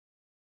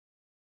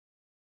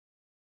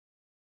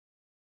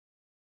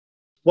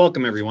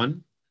Welcome,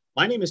 everyone.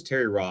 My name is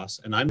Terry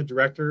Ross, and I'm the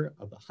director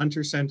of the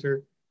Hunter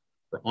Center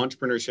for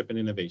Entrepreneurship and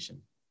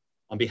Innovation.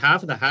 On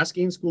behalf of the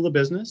Haskayne School of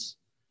Business,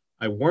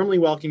 I warmly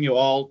welcome you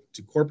all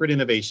to Corporate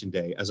Innovation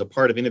Day as a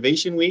part of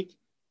Innovation Week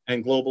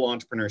and Global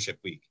Entrepreneurship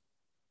Week.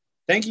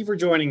 Thank you for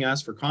joining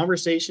us for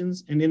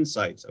conversations and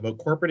insights about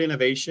corporate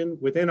innovation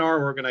within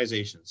our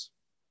organizations.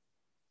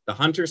 The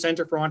Hunter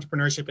Center for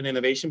Entrepreneurship and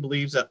Innovation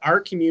believes that our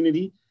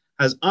community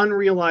has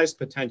unrealized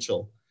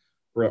potential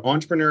for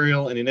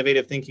entrepreneurial and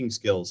innovative thinking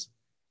skills.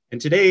 And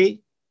today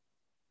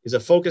is a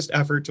focused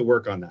effort to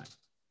work on that.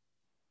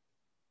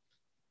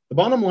 The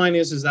bottom line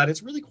is that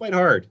it's really quite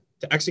hard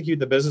to execute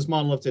the business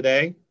model of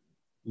today,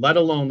 let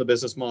alone the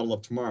business model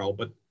of tomorrow.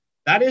 But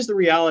that is the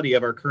reality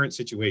of our current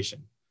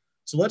situation.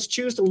 So let's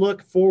choose to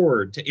look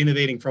forward to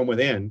innovating from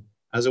within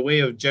as a way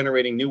of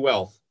generating new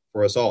wealth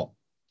for us all.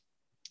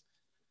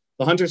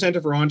 The Hunter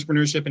Center for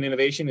Entrepreneurship and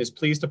Innovation is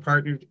pleased to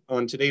partner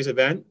on today's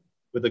event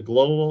with the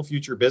Global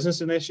Future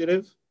Business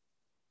Initiative,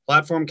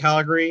 Platform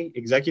Calgary,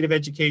 Executive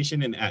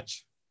Education, and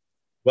ETCH.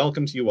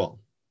 Welcome to you all.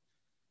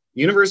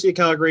 The University of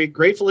Calgary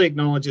gratefully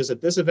acknowledges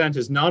that this event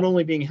is not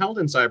only being held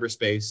in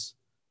cyberspace,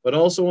 but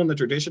also on the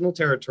traditional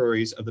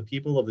territories of the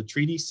people of the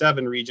Treaty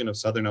 7 region of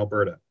Southern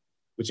Alberta,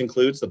 which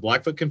includes the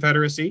Blackfoot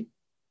Confederacy,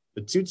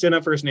 the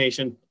Tsuut'ina First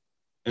Nation,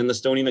 and the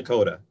Stoney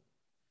Nakoda.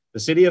 The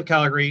City of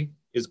Calgary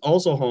is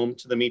also home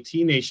to the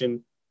Métis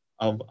Nation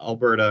of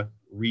Alberta,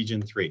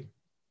 Region 3.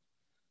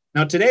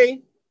 Now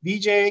today,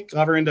 Vijay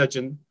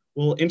Govindarajan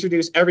will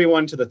introduce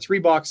everyone to the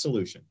three-box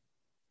solution,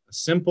 a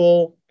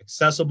simple,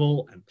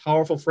 accessible, and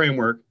powerful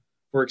framework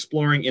for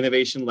exploring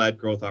innovation-led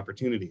growth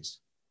opportunities.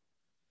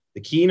 The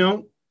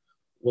keynote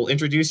will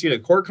introduce you to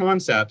core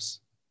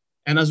concepts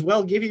and as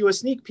well give you a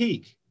sneak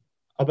peek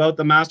about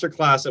the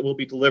masterclass that we'll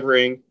be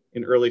delivering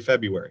in early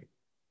February.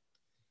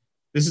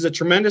 This is a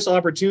tremendous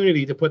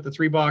opportunity to put the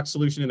three-box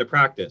solution into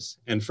practice,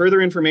 and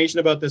further information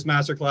about this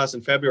masterclass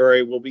in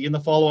February will be in the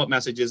follow-up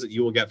messages that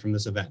you will get from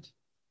this event.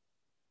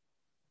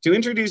 To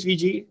introduce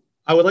Vijay,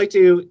 I would like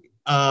to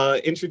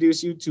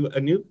introduce you to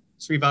Anup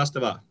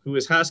Srivastava, who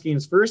is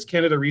Haskayne's first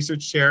Canada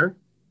Research Chair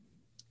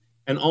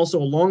and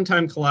also a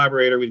longtime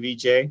collaborator with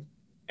Vijay,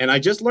 and I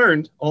just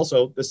learned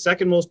also the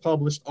second most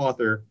published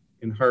author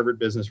in Harvard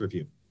Business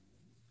Review.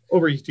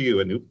 Over to you,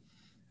 Anup.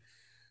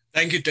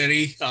 Thank you,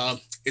 Terry.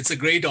 It's a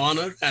great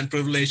honor and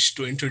privilege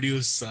to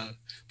introduce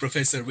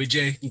Professor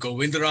Vijay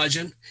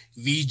Govindarajan,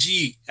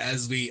 VG,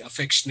 as we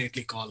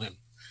affectionately call him.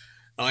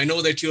 Now, I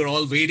know that you're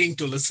all waiting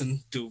to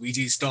listen to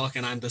VG's talk,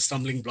 and I'm the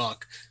stumbling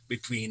block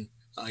between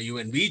you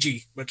and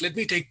VG, but let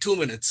me take 2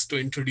 minutes to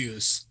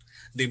introduce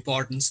the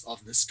importance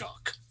of this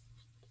talk.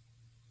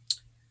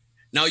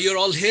 Now, you're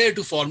all here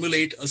to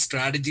formulate a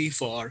strategy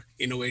for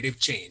innovative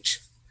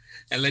change.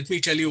 And let me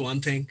tell you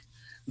one thing,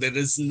 there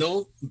is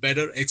no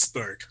better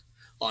expert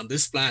on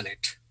this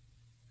planet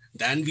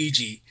than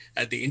VG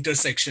at the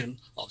intersection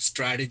of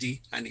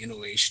strategy and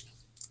innovation.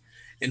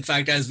 In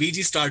fact, as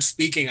VG starts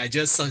speaking, I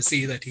just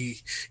see that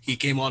he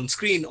came on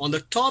screen. On the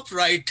top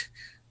right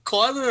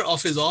corner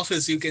of his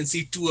office, you can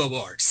see 2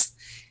 awards.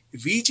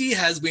 VG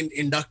has been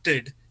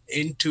inducted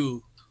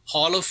into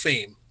Hall of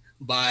Fame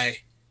by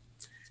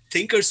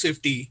Thinkers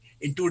 50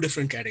 in 2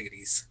 different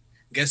categories.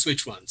 Guess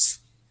which ones?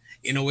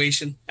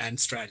 Innovation and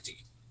strategy.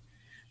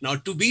 Now,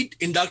 to be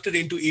inducted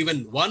into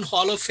even one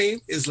Hall of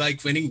Fame is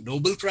like winning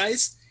Nobel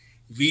Prize.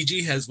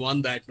 VG has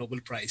won that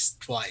Nobel Prize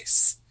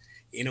twice,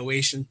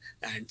 innovation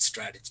and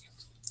strategy.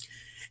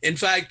 In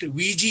fact,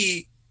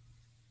 VG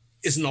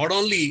is not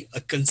only a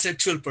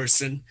conceptual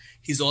person,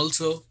 he's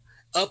also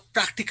a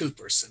practical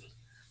person.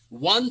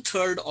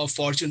 1/3 of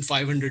Fortune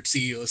 500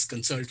 CEOs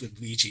consult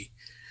with VG,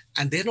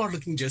 and they're not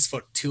looking just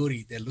for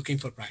theory, they're looking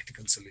for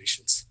practical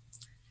solutions.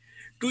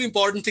 2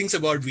 important things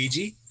about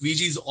VG.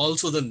 VG is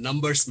also the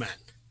numbers man.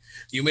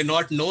 You may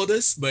not know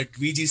this, but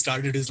VG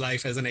started his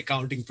life as an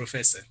accounting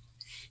professor.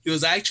 He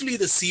was actually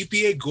the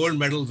CPA gold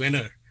medal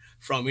winner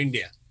from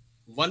India.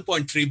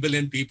 1.3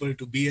 billion people,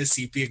 to be a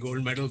CPA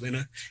gold medal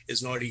winner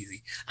is not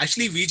easy.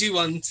 Actually, VG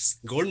won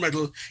gold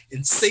medal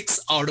in 6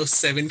 out of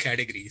 7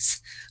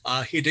 categories.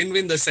 He didn't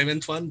win the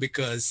 7th one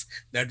because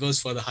that was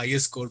for the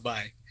highest score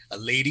by a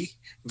lady,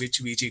 which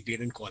VG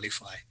didn't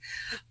qualify.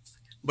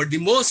 But the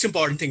most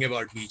important thing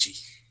about VG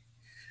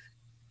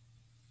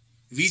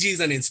is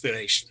an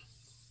inspiration.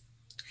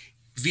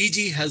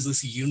 VG has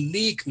this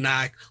unique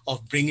knack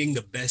of bringing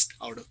the best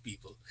out of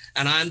people.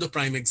 And I'm the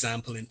prime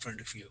example in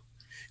front of you.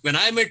 When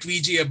I met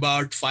VG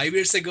about 5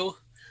 years ago,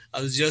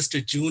 I was just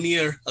a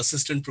junior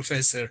assistant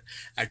professor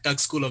at Tuck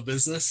School of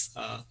Business,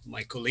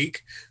 my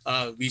colleague.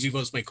 VG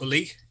was my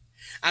colleague.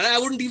 And I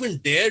wouldn't even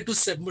dare to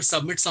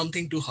submit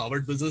something to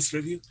Harvard Business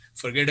Review,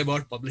 forget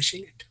about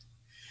publishing it.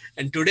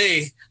 And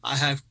today, I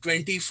have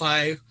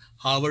 25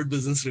 Harvard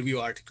Business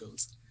Review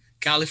articles,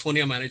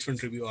 California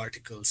Management Review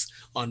articles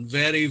on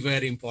very,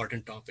 very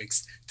important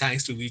topics,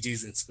 thanks to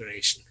VG's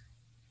inspiration.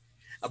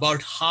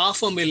 About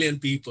 500,000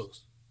 people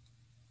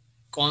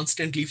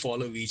constantly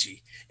follow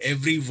VG.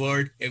 Every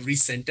word, every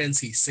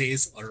sentence he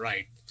says or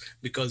writes,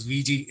 because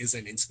VG is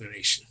an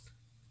inspiration.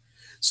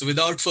 So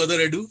without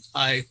further ado,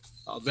 I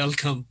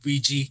welcome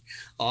Vijay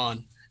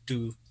on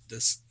to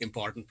this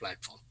important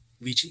platform.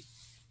 Vijay.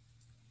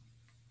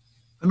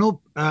 Anup,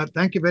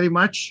 thank you very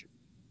much.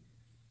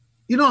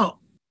 You know,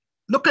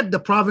 look at the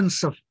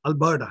province of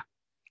Alberta.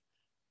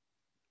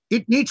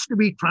 It needs to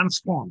be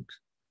transformed.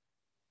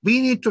 We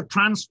need to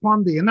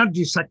transform the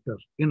energy sector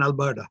in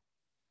Alberta.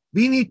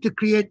 We need to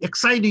create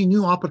exciting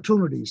new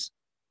opportunities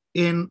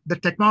in the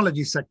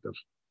technology sector.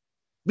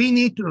 We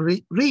need to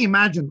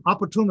reimagine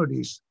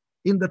opportunities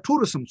in the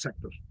tourism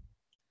sector.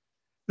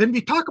 When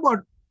we talk about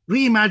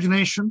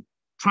reimagination,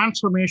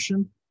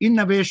 transformation,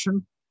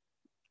 innovation,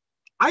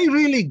 I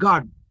really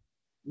got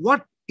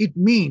what it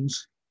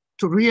means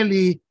to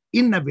really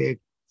innovate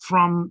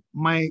from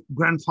my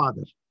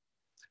grandfather.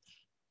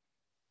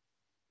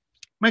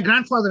 My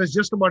grandfather is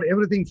just about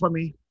everything for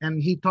me,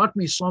 and he taught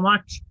me so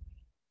much.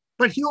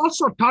 But he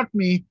also taught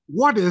me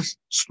what is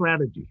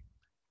strategy.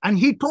 And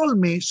he told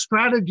me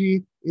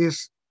strategy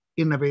is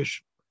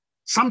innovation,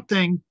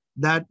 something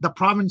that the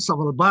province of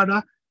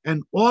Alberta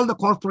and all the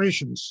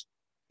corporations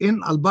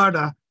in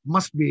Alberta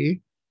must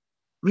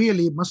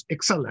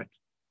excel at.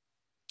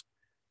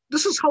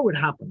 This is how it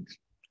happened.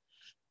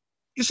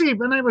 You see,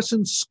 when I was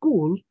in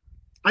school,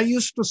 I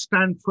used to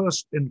stand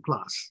first in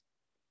class.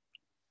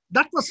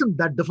 That wasn't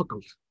that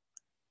difficult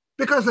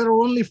because there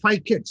were only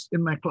 5 kids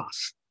in my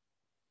class.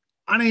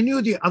 And I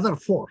knew the other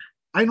 4.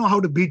 I know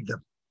how to beat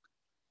them.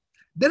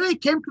 Then I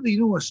came to the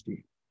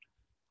university,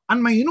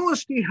 and my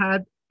university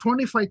had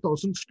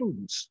 25,000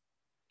 students.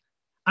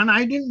 And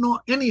I didn't know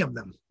any of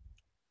them.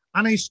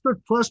 And I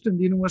stood first in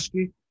the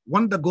university,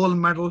 won the gold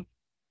medal.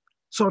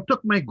 So I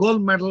took my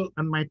gold medal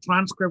and my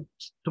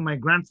transcript to my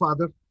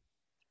grandfather.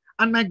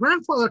 And my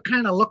grandfather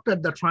kind of looked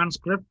at the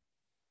transcript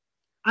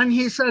and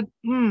he said,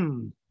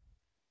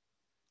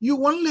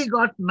 you only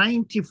got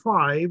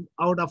 95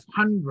 out of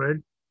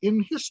 100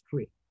 in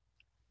history.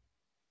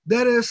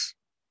 There is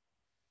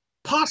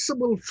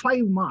possible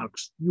 5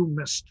 marks you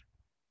missed.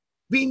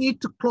 We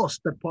need to close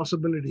that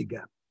possibility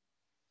gap.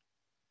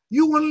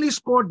 You only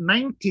scored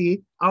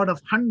 90 out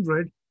of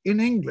 100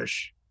 in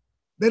English.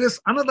 There is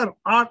another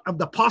art of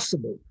the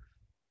possible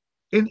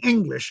in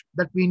English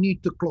that we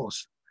need to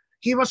close.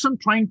 He wasn't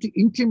trying to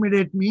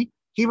intimidate me.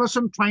 He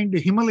wasn't trying to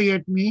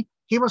humiliate me.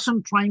 He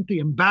wasn't trying to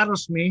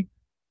embarrass me.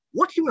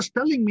 What he was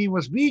telling me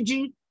was,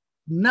 Vijay,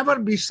 never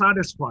be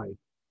satisfied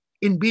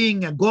in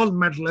being a gold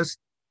medalist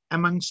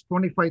amongst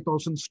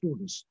 25,000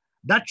 students.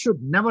 That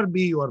should never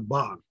be your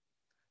bar.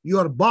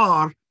 Your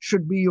bar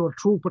should be your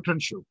true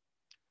potential.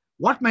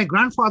 What my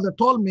grandfather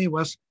told me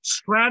was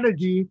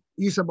strategy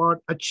is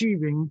about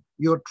achieving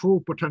your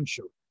true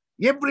potential.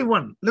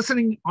 Everyone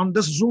listening on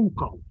this Zoom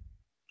call,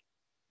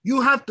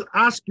 you have to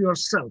ask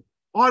yourself,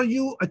 are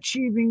you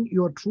achieving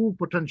your true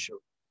potential?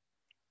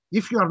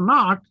 If you are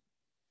not,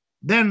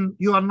 then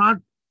you are not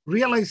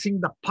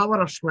realizing the power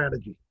of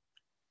strategy.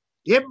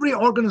 Every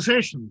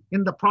organization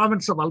in the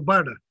province of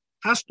Alberta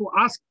has to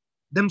ask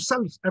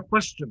themselves a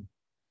question.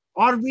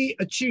 Are we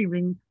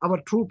achieving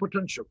our true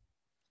potential?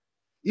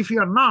 If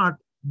you are not,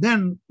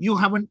 then you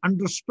haven't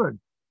understood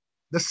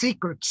the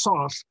secret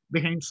sauce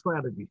behind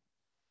strategy.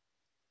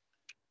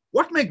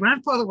 What my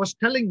grandfather was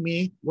telling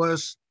me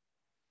was,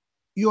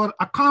 your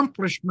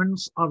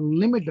accomplishments are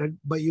limited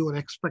by your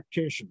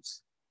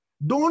expectations.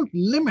 Don't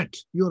limit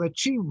your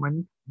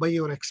achievement by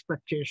your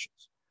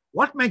expectations.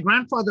 What my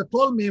grandfather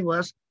told me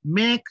was,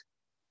 make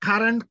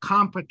current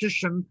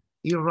competition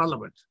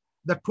irrelevant.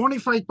 The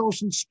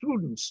 25,000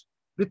 students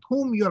with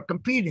whom you are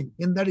competing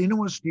in that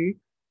university,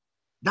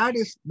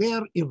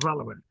 they're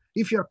irrelevant.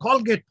 If you're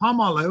Colgate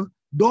Palmolive,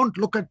 don't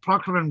look at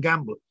Procter &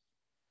 Gamble.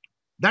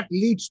 That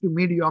leads to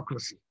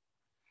mediocrity.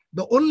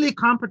 The only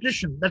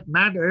competition that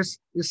matters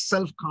is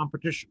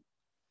self-competition.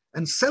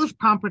 And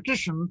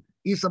self-competition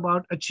is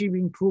about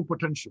achieving true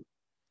potential.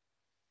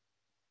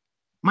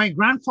 My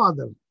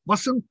grandfather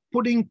wasn't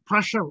putting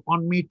pressure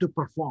on me to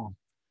perform.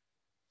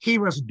 He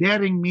was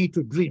daring me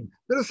to dream.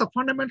 There is a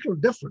fundamental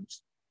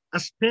difference.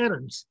 As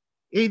parents,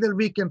 either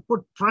we can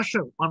put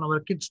pressure on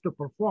our kids to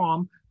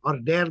perform or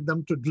dare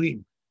them to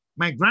dream.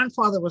 My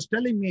grandfather was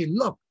telling me,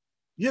 look,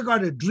 you got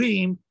to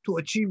dream to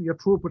achieve your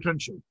true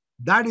potential.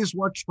 That is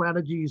what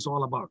strategy is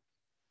all about.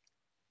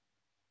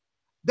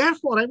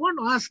 Therefore, I want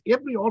to ask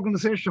every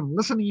organization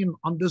listening in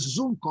on this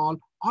Zoom call,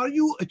 are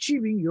you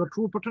achieving your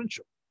true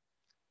potential?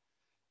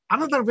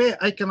 Another way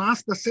I can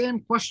ask the same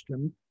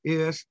question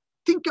is,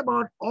 think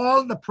about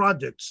all the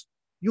projects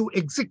you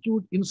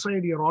execute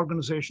inside your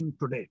organization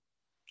today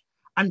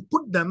and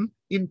put them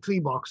in 3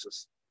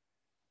 boxes.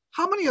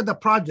 How many of the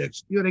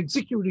projects you're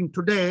executing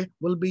today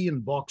will be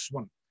in box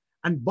 1?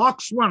 And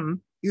box 1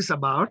 is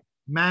about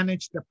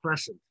manage the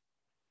present.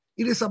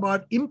 It is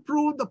about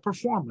improve the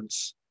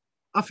performance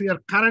of your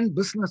current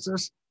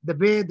businesses the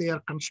way they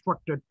are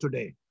constructed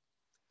today.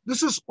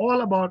 This is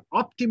all about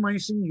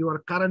optimizing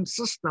your current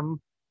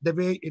system the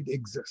way it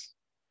exists.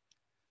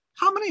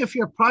 How many of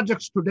your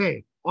projects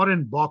today are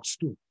in box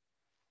 2?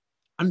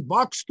 And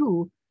box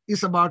 2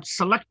 is about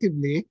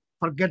selectively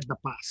forget the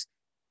past.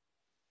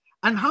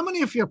 And how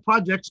many of your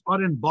projects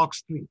are in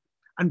box 3?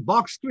 And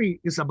box 3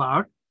 is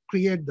about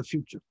create the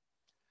future.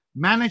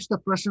 Manage the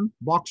present,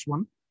 box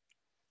 1.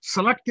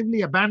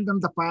 Selectively abandon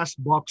the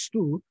past, box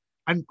 2,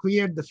 and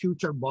create the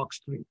future,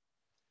 box 3.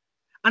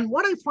 And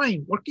what I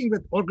find working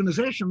with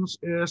organizations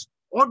is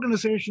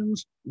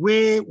organizations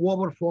way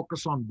over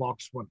focus on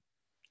box 1.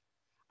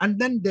 And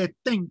then they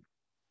think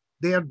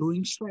they are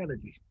doing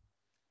strategy.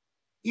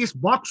 Is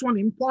box 1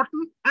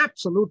 important?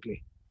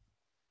 Absolutely.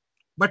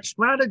 But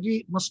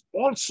strategy must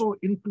also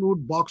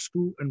include box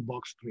 2 and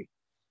box 3.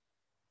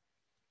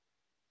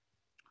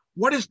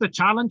 What is the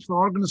challenge for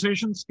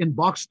organizations in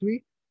box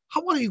 3?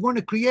 How are you going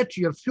to create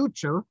your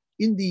future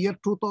in the year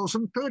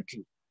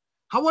 2030?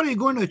 How are you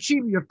going to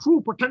achieve your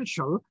true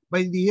potential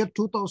by the year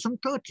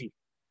 2030?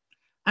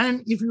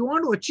 And if you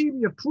want to achieve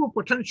your true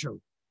potential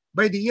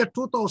by the year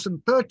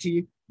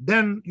 2030,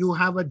 then you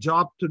have a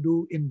job to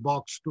do in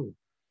box 2.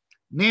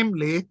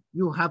 Namely,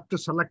 you have to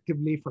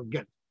selectively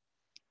forget.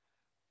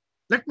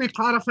 Let me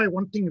clarify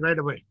one thing right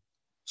away.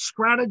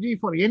 Strategy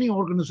for any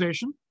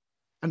organization,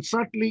 and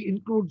certainly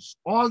includes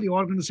all the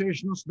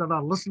organizations that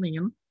are listening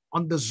in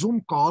on the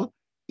Zoom call,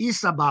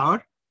 is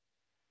about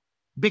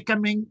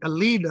becoming a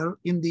leader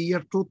in the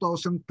year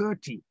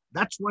 2030.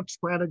 That's what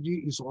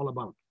strategy is all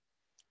about.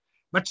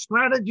 But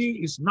strategy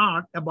is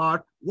not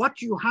about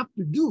what you have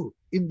to do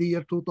in the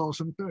year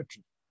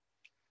 2030.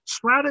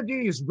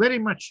 Strategy is very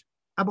much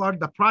about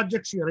the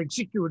projects you're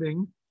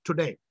executing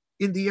today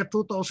in the year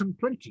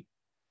 2020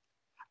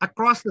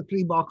 across the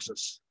 3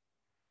 boxes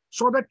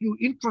so that you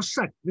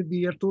intersect with the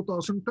year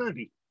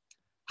 2030.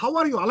 How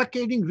are you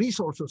allocating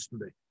resources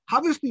today?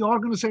 How is the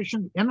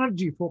organization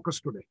energy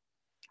focused today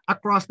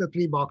across the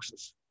 3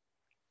 boxes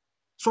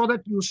so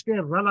that you stay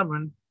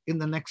relevant in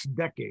the next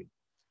decade?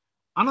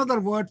 Another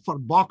word for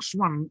box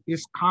 1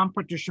 is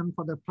competition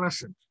for the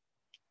present.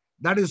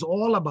 That is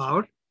all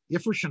about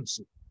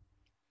efficiency.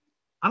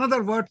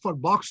 Another word for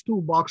box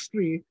 2, box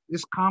 3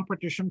 is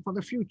competition for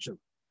the future.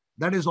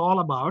 That is all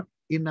about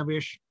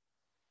innovation.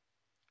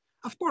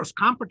 Of course,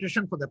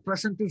 competition for the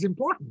present is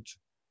important,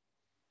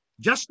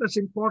 just as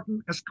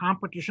important as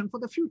competition for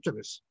the future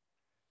is.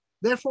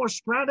 Therefore,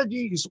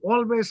 strategy is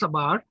always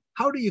about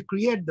how do you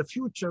create the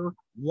future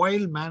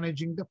while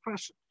managing the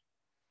present?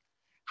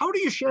 How do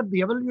you shape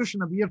the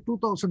evolution of year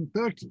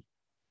 2030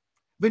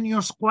 when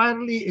you're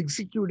squarely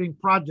executing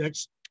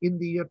projects in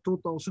the year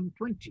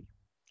 2020?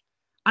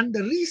 And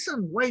the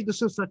reason why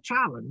this is a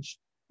challenge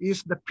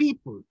is the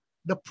people,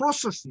 the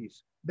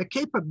processes, the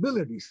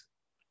capabilities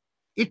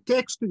it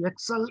takes to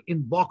excel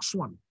in box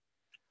 1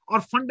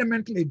 are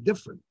fundamentally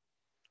different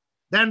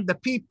than the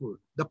people,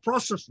 the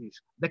processes,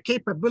 the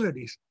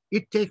capabilities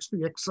it takes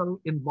to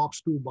excel in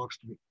box 2, box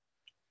 3.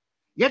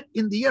 Yet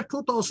in the year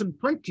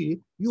 2020,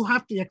 you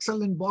have to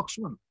excel in box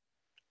 1.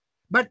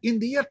 But in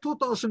the year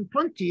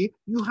 2020,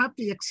 you have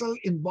to excel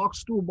in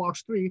box 2,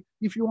 box 3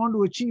 if you want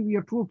to achieve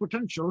your true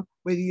potential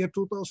by the year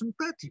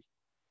 2030.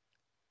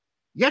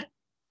 Yet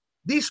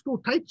these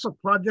 2 types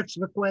of projects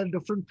require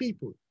different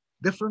people,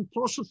 different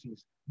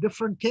processes,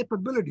 different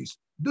capabilities.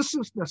 This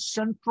is the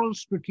central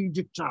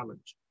strategic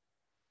challenge.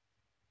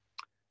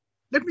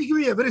 Let me give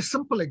you a very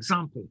simple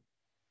example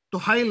to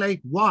highlight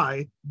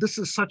why this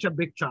is such a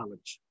big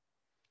challenge.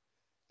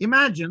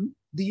 Imagine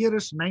the year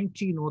is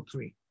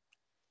 1903.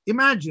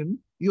 Imagine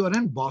you are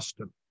in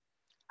Boston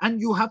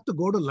and you have to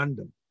go to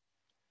London.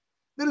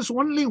 There is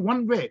only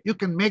one way you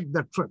can make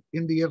that trip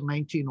in the year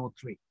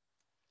 1903.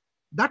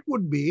 That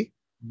would be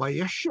by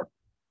a ship.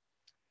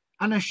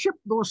 And a ship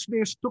those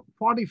days took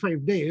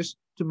 45 days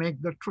to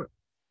make the trip.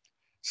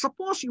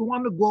 Suppose you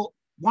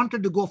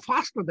wanted to go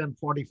faster than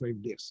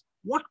 45 days.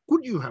 What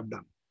could you have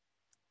done?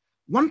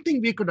 One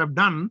thing we could have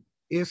done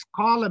is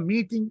call a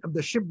meeting of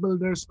the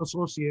Shipbuilders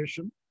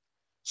Association,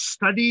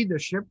 study the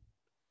ship,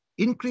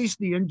 increase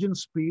the engine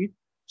speed,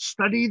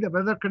 study the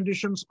weather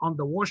conditions on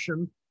the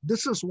ocean.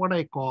 This is what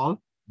I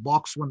call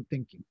box 1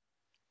 thinking.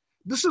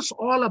 This is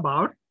all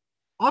about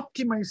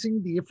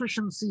optimizing the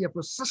efficiency of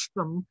a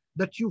system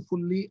that you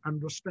fully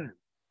understand.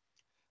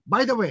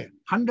 By the way,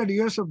 100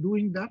 years of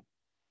doing that,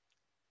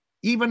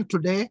 even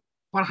today,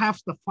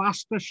 perhaps the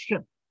fastest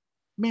ship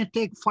may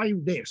take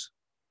 5 days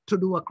to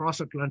do a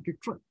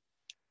cross-Atlantic trip.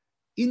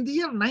 In the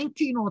year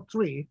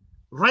 1903,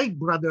 Wright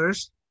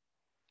brothers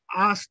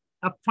asked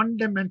a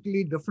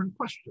fundamentally different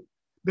question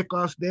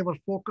because they were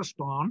focused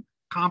on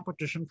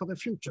competition for the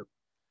future.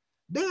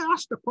 They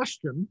asked the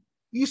question,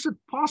 is it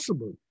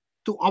possible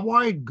to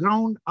avoid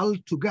ground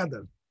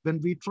altogether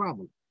when we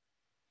travel?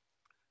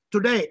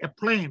 Today, a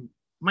plane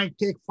might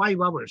take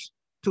 5 hours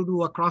to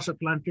do a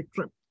cross-Atlantic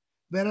trip,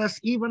 whereas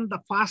even the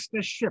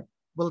fastest ship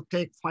will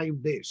take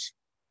 5 days.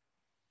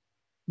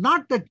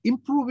 Not that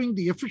improving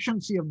the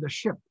efficiency of the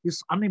ship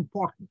is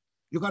unimportant.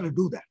 You got to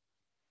do that.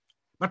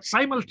 But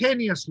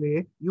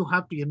simultaneously, you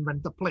have to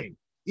invent the plane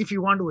if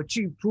you want to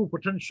achieve true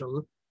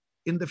potential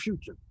in the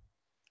future.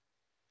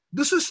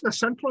 This is the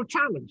central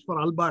challenge for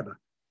Alberta,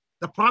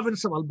 the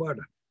province of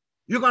Alberta.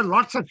 You got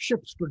lots of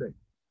ships today.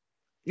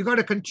 You got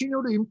to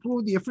continue to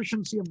improve the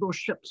efficiency of those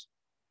ships.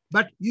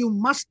 But you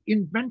must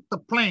invent the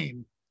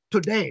plane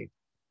today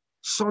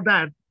so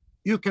that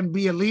you can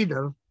be a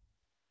leader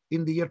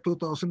in the year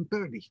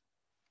 2030.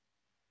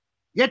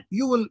 Yet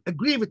you will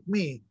agree with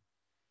me,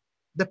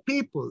 the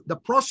people, the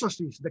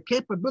processes, the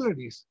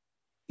capabilities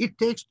it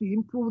takes to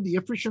improve the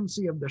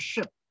efficiency of the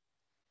ship,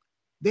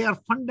 they are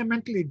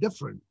fundamentally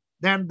different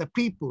than the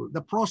people,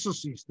 the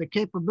processes, the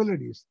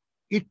capabilities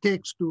it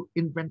takes to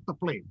invent the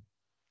plane.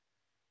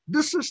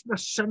 This is the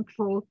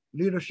central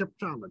leadership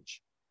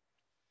challenge.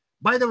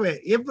 By the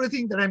way,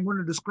 everything that I'm going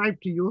to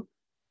describe to you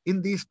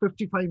in these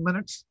 55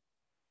 minutes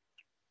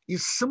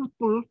is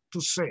simple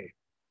to say,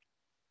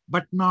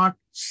 but not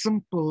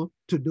simple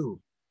to do.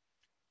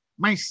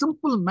 My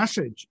simple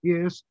message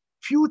is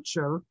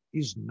future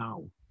is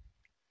now.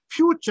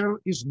 Future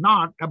is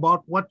not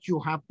about what you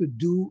have to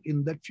do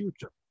in the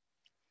future.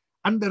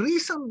 And the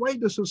reason why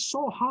this is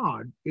so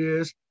hard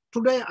is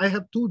today I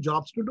have two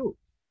jobs to do.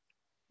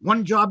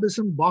 One job is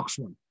in box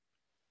one.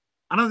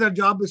 Another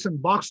job is in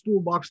box two,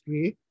 box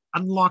three,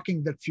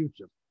 unlocking that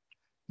future.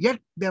 Yet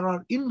there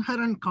are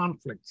inherent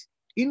conflicts,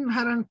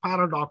 inherent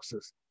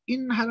paradoxes,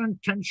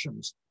 inherent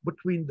tensions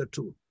between the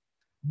two.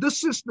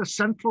 This is the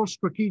central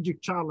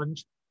strategic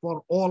challenge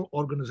for all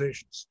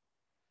organizations.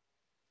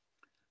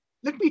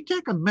 Let me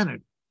take a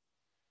minute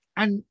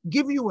and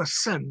give you a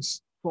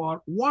sense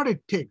for what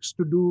it takes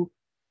to do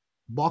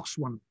box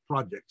one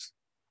projects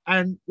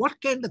and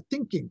what kind of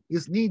thinking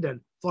is needed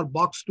for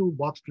box two,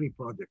 box three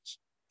projects.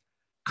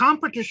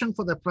 Competition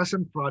for the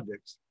present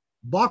projects,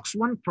 box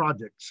one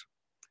projects,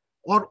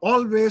 are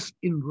always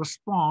in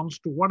response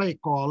to what I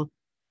call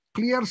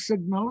clear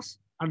signals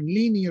and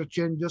linear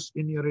changes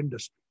in your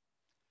industry.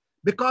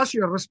 Because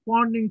you're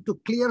responding to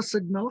clear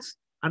signals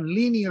and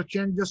linear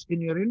changes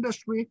in your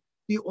industry,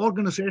 the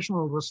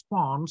organizational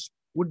response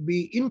would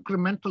be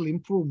incremental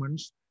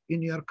improvements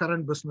in your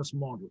current business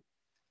model.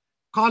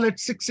 Call it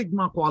Six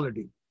Sigma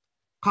quality,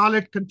 call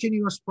it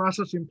continuous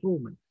process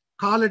improvement,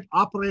 call it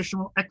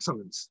operational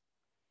excellence.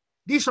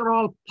 These are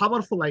all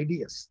powerful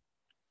ideas,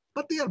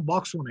 but they are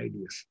box one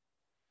ideas.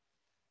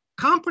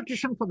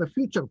 Competition for the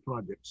future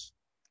projects,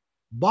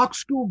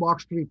 box two,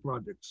 box three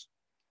projects,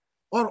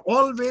 are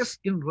always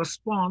in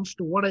response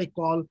to what I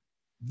call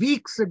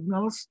weak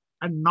signals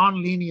and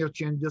nonlinear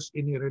changes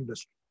in your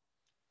industry.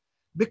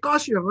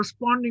 Because you're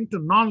responding to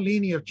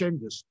nonlinear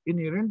changes in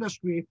your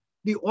industry,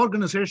 the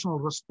organizational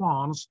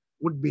response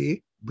would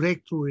be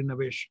breakthrough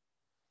innovation.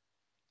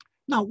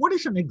 Now, what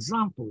is an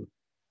example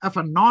of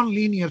a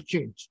nonlinear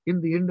change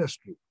in the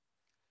industry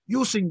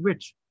using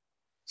which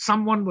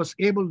someone was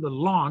able to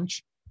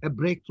launch a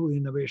breakthrough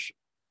innovation?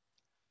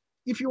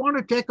 If you want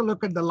to take a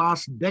look at the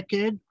last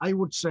decade, I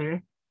would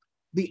say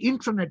the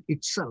internet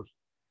itself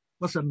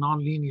was a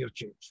nonlinear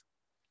change.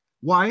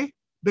 Why?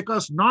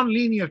 Because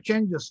nonlinear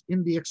changes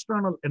in the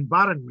external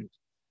environment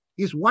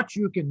is what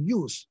you can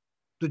use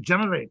to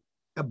generate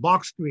a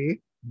box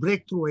three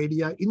breakthrough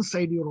idea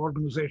inside your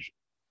organization.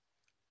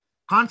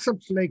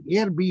 Concepts like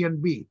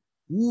Airbnb,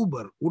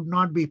 Uber would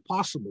not be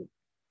possible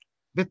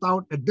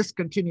without a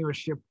discontinuous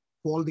shift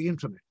called the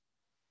internet.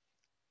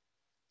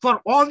 For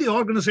all the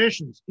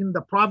organizations in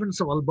the province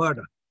of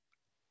Alberta,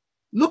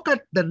 look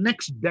at the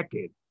next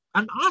decade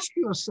and ask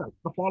yourself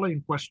the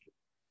following question.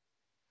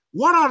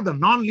 What are the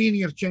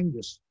nonlinear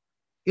changes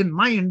in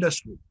my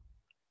industry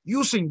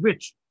using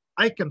which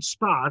I can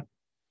start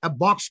a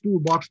box two,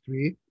 box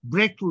three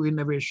breakthrough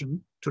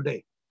innovation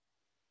today?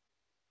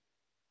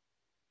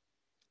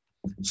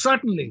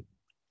 Certainly,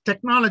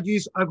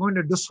 technologies are going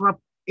to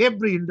disrupt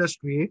every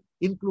industry,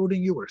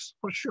 including yours,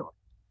 for sure.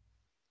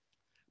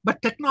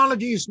 But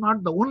technology is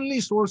not the only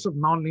source of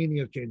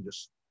nonlinear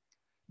changes.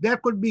 There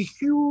could be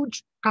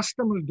huge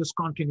customer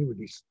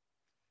discontinuities.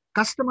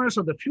 Customers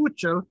of the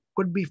future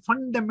could be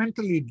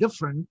fundamentally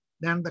different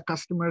than the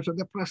customers of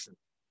the present.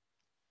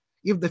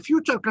 If the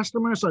future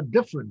customers are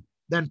different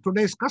than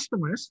today's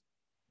customers,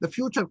 the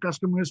future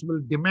customers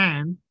will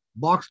demand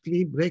box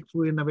three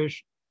breakthrough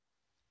innovation.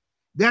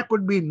 There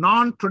could be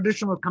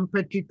non-traditional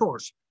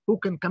competitors who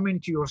can come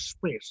into your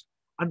space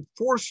and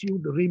force you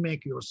to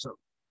remake yourself.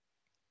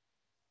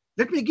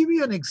 Let me give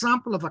you an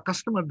example of a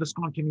customer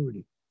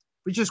discontinuity,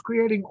 which is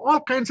creating all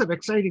kinds of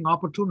exciting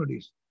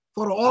opportunities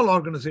for all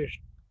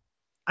organizations.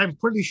 I'm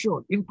pretty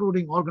sure,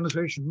 including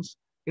organizations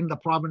in the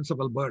province of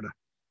Alberta.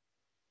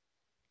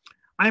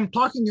 I'm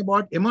talking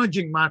about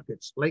emerging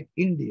markets like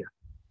India.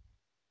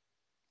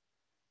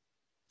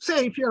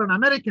 Say, if you're an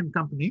American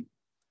company,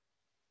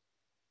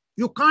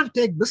 you can't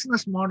take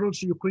business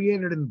models you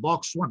created in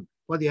box one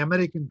for the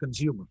American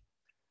consumer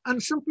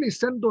and simply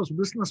send those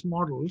business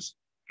models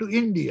to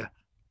India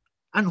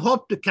and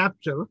hope to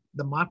capture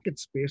the market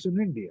space in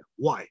India.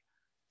 Why?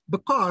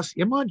 Because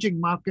emerging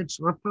markets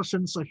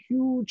represents a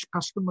huge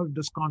customer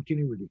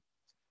discontinuity.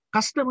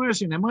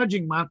 Customers in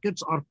emerging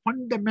markets are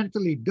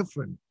fundamentally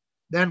different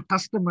than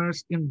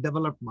customers in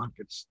developed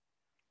markets.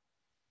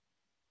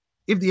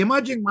 If the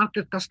emerging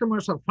market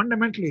customers are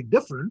fundamentally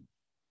different,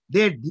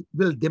 they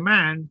will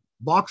demand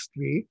box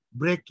three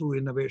breakthrough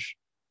innovation.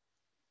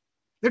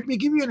 Let me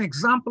give you an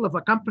example of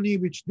a company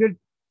which did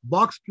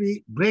box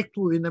three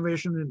breakthrough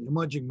innovation in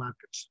emerging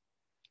markets.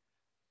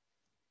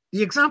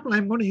 The example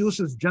I'm going to use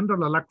is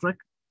General Electric.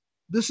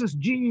 This is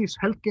GE's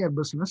healthcare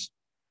business.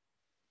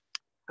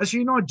 As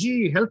you know,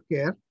 GE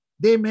Healthcare,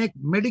 they make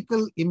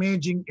medical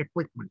imaging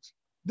equipment.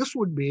 This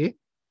would be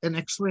an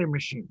X-ray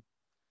machine,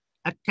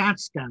 a CAT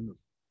scanner,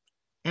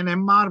 an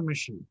MR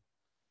machine,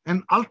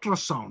 an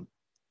ultrasound.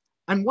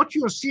 And what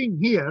you're seeing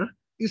here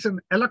is an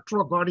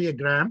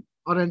electrocardiogram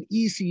or an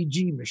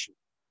ECG machine.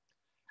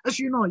 As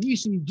you know,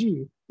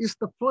 ECG is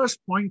the first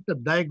point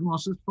of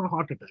diagnosis for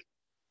heart attack.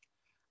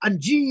 And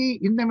GE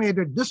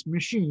innovated this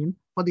machine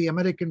for the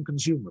American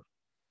consumer.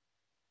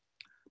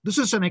 This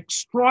is an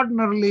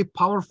extraordinarily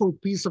powerful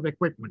piece of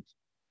equipment.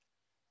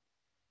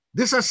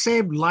 This has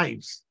saved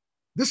lives.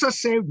 This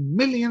has saved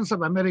millions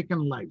of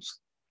American lives.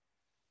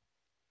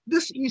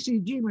 This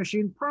ECG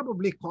machine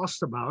probably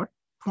costs about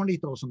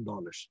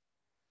 $20,000.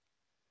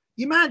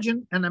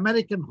 Imagine an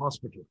American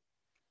hospital.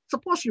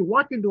 Suppose you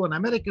walk into an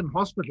American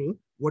hospital,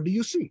 what do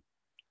you see?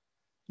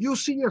 You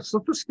see a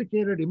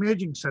sophisticated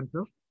imaging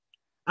center,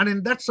 and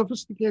in that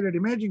sophisticated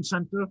imaging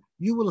center,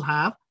 you will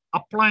have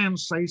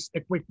appliance-sized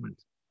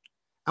equipment,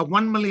 a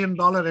 $1 million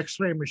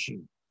X-ray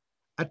machine,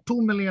 a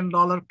 $2 million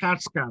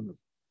CAT scanner,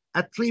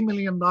 a $3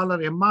 million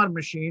MR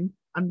machine,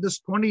 and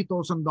this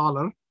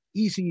 $20,000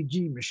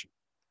 ECG machine.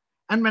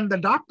 And when the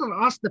doctor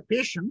asks the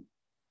patient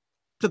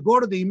to go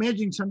to the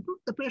imaging center,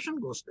 the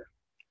patient goes there.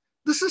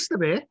 This is the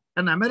way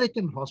an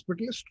American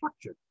hospital is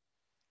structured.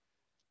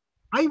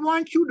 I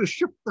want you to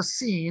shift the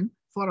scene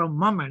for a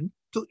moment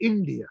to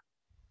India.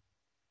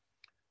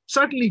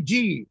 Certainly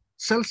GE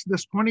sells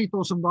this $20,000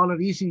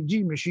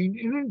 ECG machine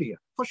in India,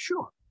 for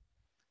sure,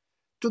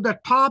 to the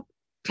top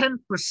 10%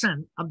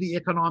 of the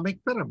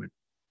economic pyramid.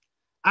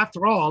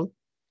 After all,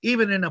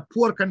 even in a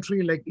poor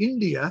country like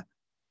India,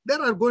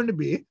 there are going to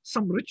be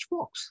some rich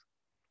folks.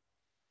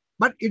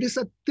 But it is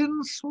a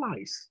thin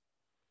slice.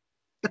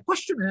 The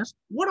question is,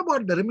 what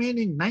about the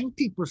remaining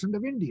 90%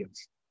 of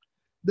Indians?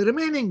 The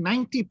remaining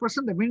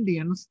 90% of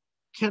Indians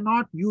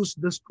cannot use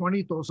this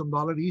 $20,000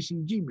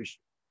 ECG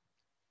machine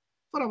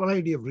for a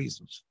variety of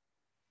reasons.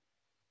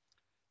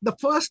 The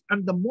first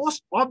and the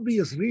most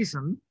obvious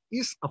reason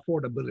is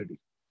affordability.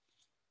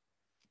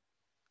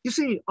 You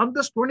see, on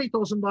this $20,000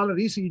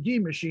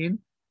 ECG machine,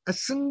 a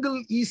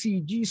single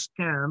ECG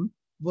scan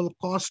will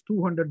cost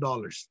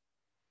 $200.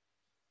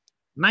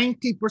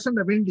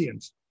 90% of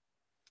Indians,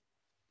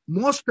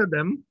 most of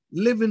them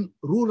live in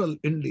rural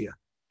India.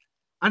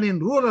 And in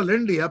rural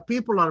India,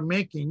 people are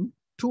making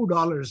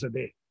 $2 a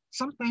day,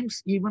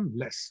 sometimes even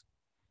less.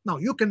 Now,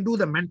 you can do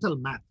the mental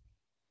math.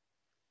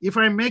 If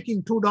I'm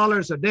making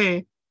 $2 a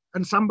day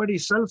and somebody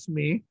sells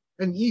me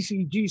an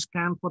ECG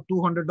scan for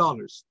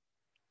 $200,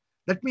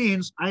 that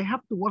means I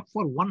have to work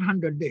for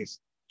 100 days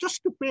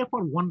just to pay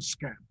for one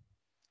scan.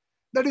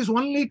 That is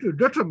only to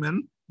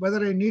determine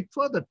whether I need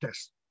further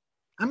tests.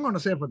 I'm going to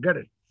say, forget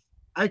it.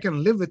 I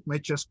can live with my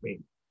chest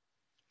pain.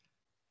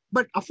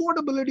 But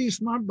affordability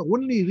is not the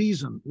only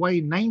reason why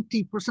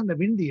 90%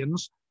 of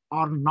Indians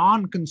are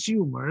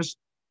non-consumers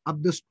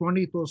of this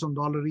 $20,000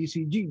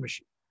 ECG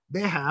machine.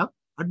 They have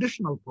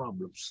additional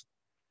problems.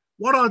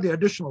 What are the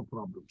additional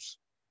problems?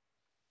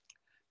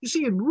 You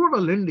see, in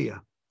rural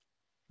India,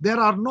 there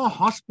are no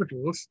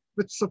hospitals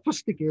with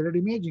sophisticated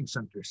imaging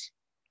centers.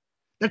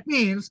 That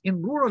means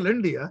in rural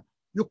India,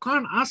 you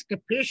can't ask a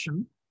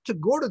patient to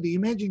go to the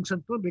imaging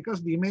center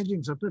because the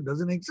imaging center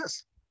doesn't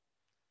exist.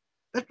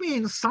 That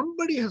means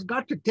somebody has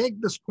got to take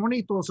this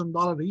 $20,000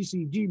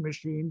 ECG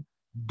machine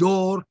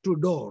door to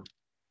door.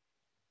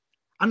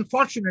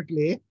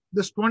 Unfortunately,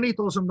 this $20,000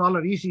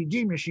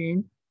 ECG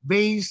machine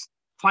weighs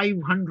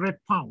 500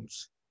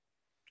 pounds.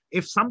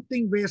 If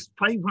something weighs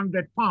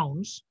 500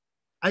 pounds,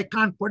 I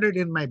can't put it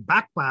in my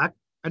backpack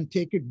and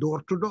take it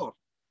door to door.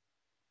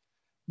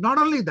 Not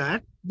only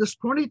that, this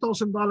 $20,000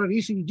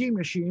 ECG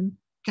machine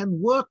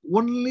can work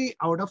only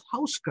out of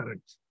house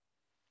current.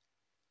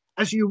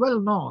 As you well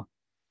know,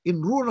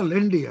 in rural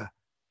India,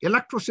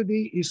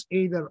 electricity is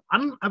either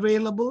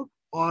unavailable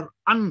or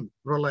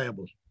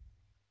unreliable.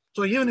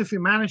 So even if you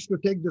manage to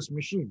take this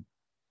machine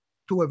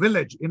to a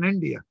village in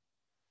India,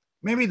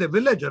 maybe the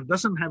villager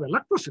doesn't have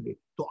electricity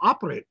to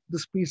operate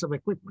this piece of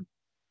equipment.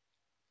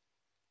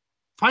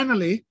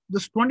 Finally,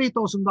 this $20,000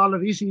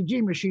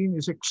 ECG machine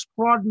is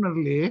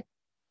extraordinarily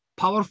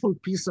powerful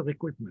piece of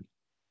equipment.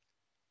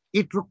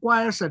 It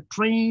requires a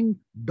trained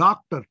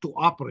doctor to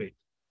operate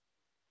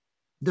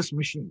this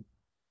machine.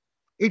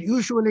 It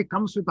usually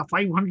comes with a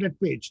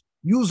 500-page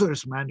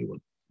user's manual.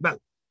 Well,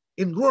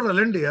 in rural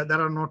India,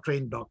 there are no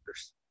trained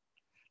doctors.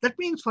 That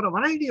means for a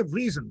variety of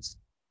reasons,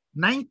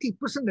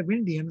 90% of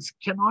Indians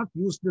cannot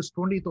use this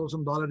 $20,000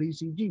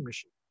 ECG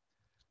machine.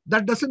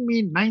 That doesn't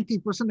mean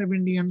 90% of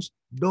Indians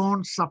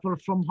don't suffer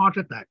from heart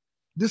attack.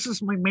 This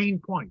is my main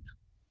point.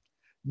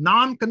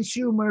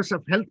 Non-consumers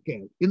of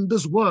healthcare in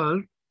this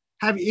world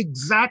have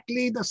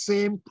exactly the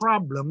same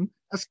problem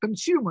as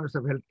consumers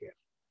of healthcare.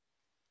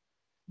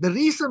 The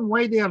reason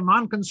why they are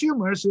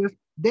non-consumers is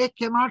they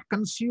cannot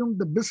consume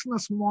the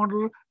business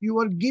model you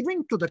are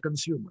giving to the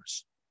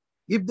consumers.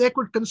 If they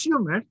could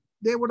consume it,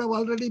 they would have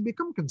already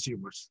become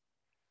consumers.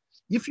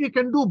 If you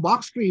can do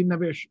box tree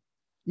innovation,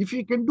 if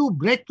you can do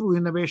breakthrough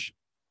innovation,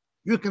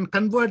 You can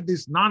convert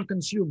these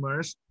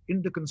non-consumers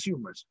into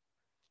consumers.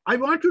 I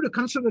want you to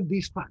consider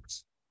these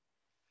facts.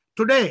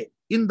 Today,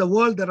 in the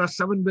world, there are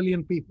 7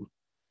 billion people.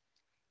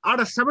 Out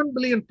of 7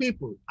 billion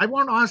people, I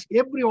want to ask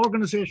every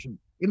organization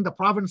in the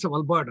province of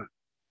Alberta,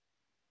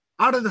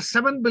 out of the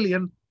 7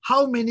 billion,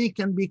 how many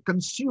can be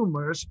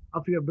consumers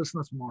of your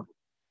business model?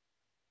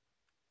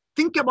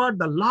 Think about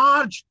the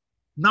large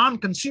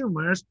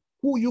non-consumers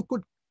who you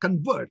could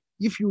convert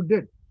if you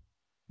did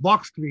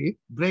box 3,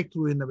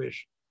 breakthrough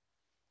innovation.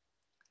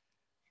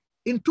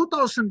 In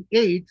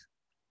 2008,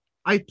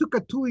 I took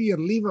a 2-year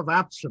leave of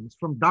absence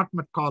from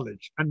Dartmouth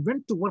College and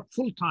went to work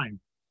full-time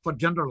for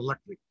General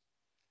Electric.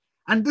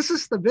 And this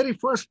is the very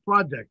first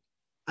project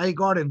I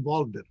got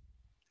involved in.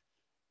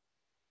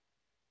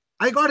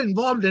 I got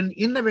involved in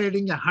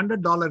innovating a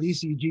 $100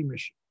 ECG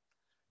machine.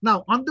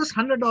 Now, on this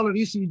 $100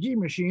 ECG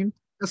machine,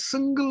 a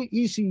single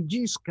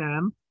ECG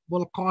scan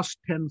will cost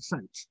 10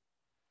 cents.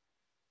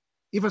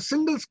 If a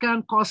single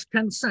scan costs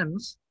 10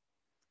 cents,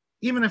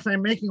 even if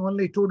I'm making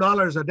only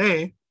 $2 a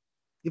day,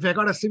 if I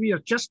got a severe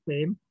chest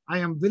pain, I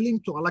am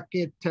willing to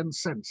allocate 10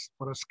 cents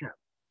for a scan.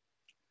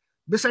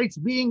 Besides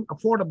being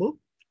affordable,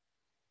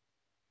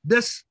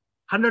 this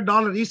 $100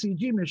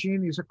 ECG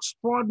machine is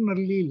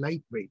extraordinarily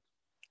lightweight.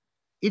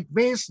 It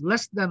weighs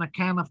less than a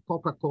can of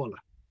Coca-Cola.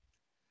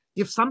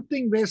 If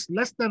something weighs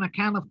less than a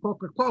can of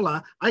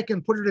Coca-Cola, I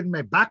can put it in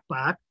my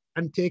backpack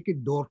and take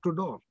it door to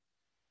door.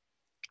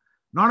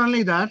 Not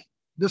only that,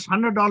 this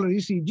 $100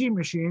 ECG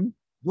machine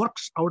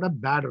works out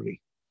of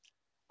battery.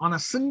 On a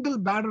single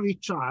battery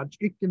charge,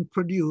 it can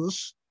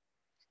produce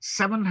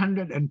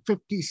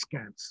 750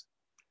 scans.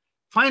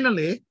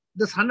 Finally,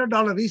 this $100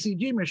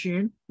 ECG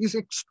machine is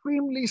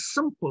extremely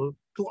simple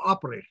to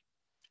operate.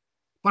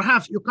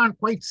 Perhaps you can't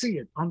quite see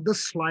it on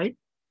this slide.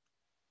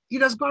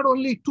 It has got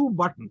only 2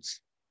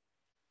 buttons.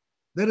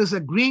 There is a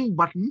green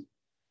button,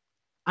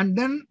 and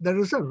then there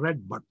is a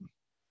red button.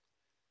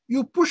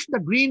 You push the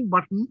green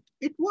button,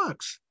 it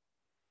works.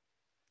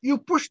 You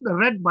push the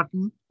red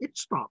button, it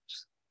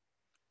stops.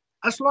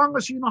 As long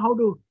as you know how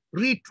to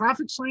read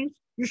traffic signs,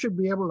 you should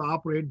be able to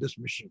operate this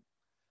machine.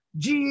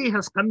 GE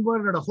has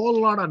converted a whole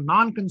lot of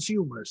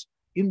non-consumers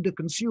into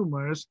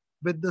consumers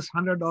with this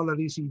 $100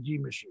 ECG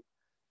machine.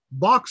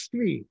 Box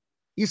 3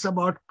 is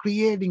about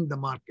creating the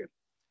market.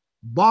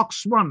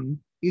 Box 1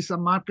 is a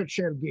market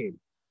share game.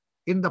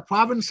 In the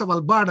province of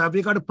Alberta,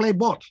 we got to play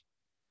both.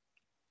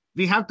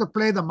 We have to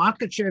play the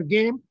market share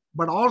game,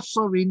 but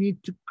also we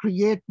need to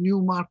create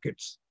new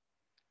markets.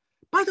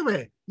 By the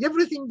way,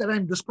 everything that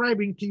I'm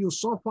describing to you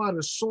so far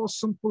is so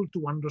simple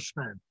to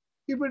understand.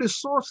 If it is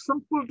so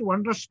simple to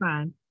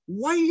understand,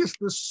 why is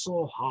this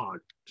so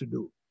hard to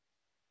do?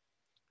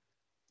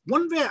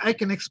 One way I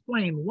can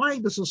explain why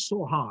this is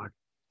so hard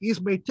is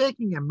by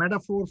taking a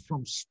metaphor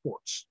from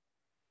sports.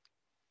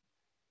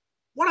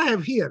 What I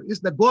have here is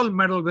the gold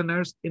medal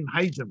winners in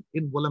high jump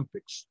in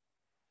Olympics.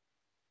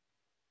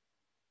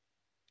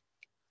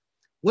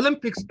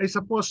 Olympics, I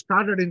suppose,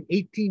 started in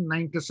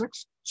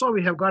 1896. So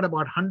we have got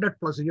about 100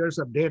 plus years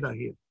of data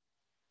here.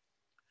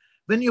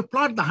 When you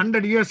plot the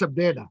 100 years of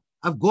data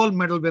of gold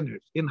medal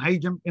winners in high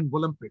jump in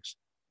Olympics,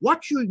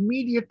 what you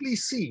immediately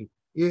see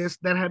is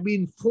there have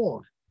been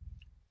 4,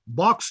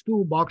 box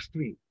 2, box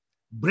 3,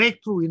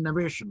 breakthrough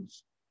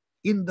innovations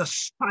in the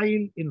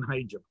style in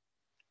high jump.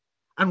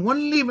 And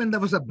only when there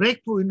was a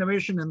breakthrough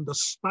innovation in the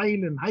style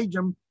in high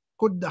jump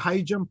could the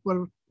high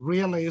jumper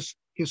realize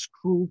his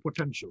true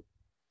potential.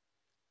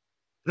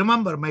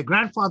 Remember, my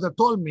grandfather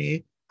told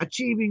me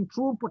achieving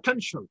true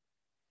potential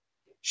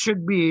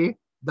should be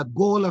the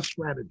goal of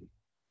strategy.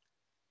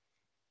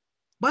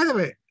 By the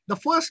way, the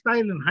first style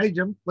in high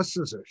jump was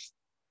scissors.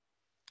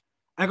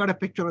 I got a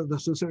picture of the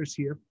scissors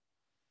here.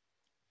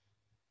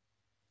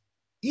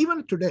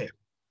 Even today,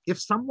 if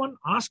someone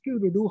asks you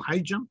to do high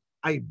jump,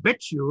 I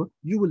bet you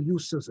will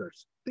use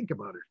scissors. Think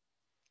about it.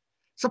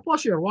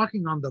 Suppose you're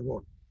walking on the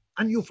road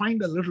and you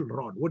find a little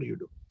rod. What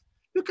do?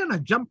 You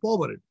cannot jump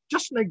over it,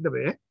 just like the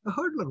way a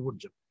hurdler would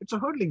jump. It's a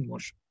hurdling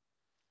motion.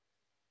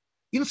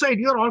 Inside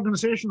your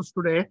organizations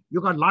today,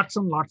 you got lots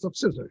and lots of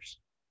scissors.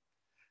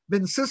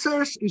 When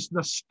scissors is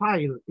the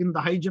style in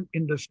the high jump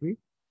industry,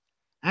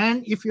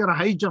 and if you're a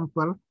high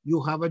jumper,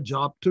 you have a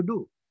job to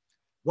do.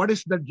 What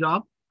is the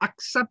job?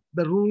 Accept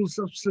the rules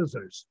of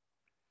scissors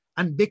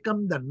and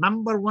become the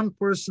 #1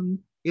 person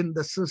in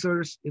the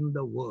scissors in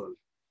the world.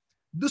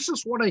 This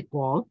is what I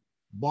call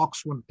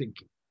box 1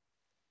 thinking.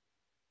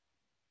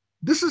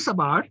 This is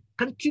about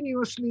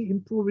continuously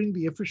improving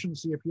the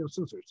efficiency of your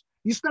scissors.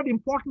 Is that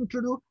important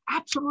to do?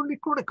 Absolutely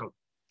critical.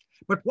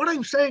 But what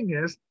I'm saying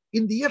is,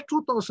 in the year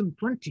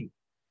 2020,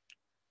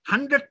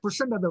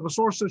 100% of the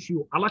resources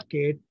you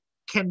allocate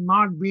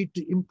cannot be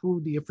to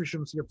improve the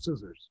efficiency of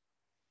scissors.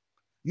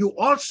 You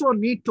also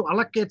need to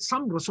allocate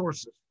some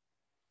resources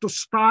to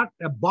start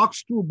a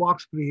box 2,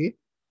 box 3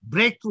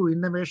 breakthrough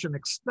innovation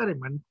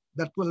experiment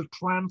that will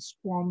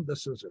transform the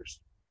scissors.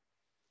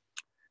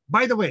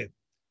 By the way,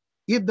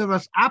 if there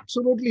was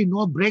absolutely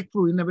no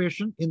breakthrough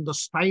innovation in the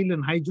style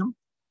in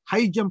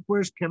high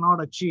jumpers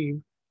cannot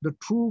achieve the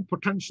true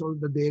potential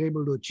that they're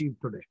able to achieve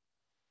today.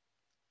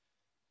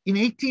 In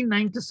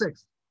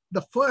 1896,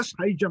 the first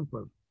high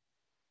jumper,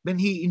 when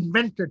he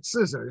invented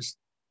scissors,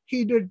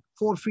 he did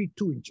 4 feet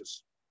 2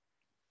 inches.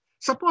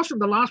 Suppose in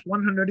the last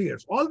 100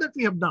 years, all that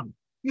we have done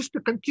is to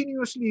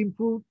continuously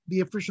improve the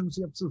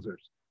efficiency of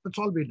scissors. That's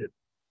all we did.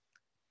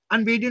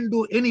 And we didn't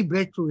do any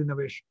breakthrough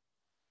innovation.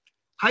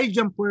 High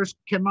jumpers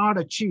cannot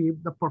achieve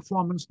the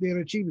performance they're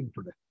achieving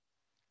today.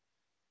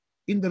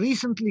 In the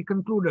recently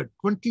concluded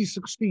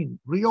 2016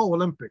 Rio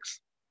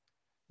Olympics,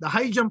 the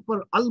high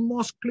jumper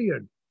almost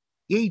cleared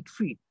 8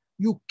 feet.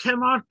 You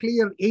cannot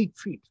clear 8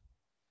 feet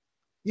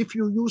if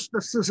you use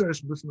the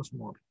scissors business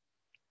model,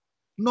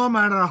 no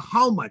matter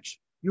how much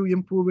you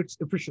improve its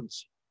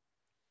efficiency.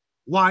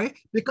 Why?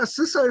 Because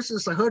scissors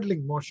is a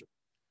hurdling motion.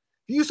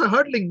 If you use a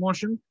hurdling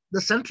motion,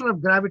 the center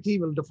of gravity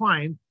will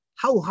define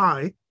how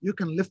high you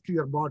can lift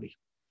your body.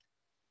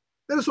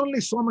 There is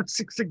only so much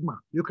Six Sigma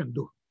you can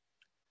do.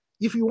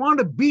 If you want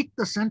to beat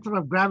the center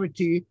of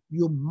gravity,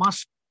 you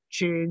must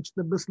change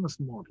the business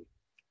model.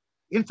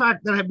 In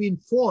fact, there have been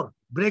 4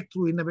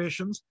 breakthrough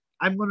innovations.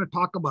 I'm going to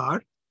talk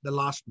about the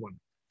last one,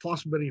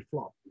 Fosbury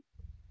Flop.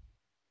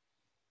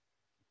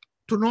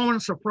 To no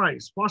one's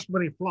surprise,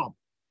 Fosbury Flop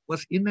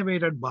was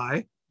innovated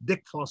by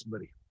Dick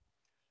Fosbury.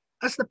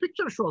 As the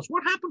picture shows,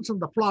 what happens in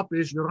the flop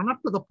is you run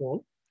up to the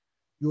pole,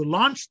 you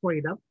launch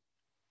straight up,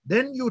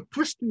 then you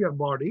twist your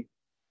body,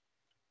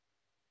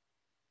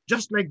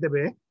 just like the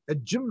way a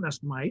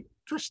gymnast might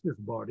twist his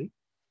body.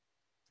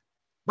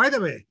 By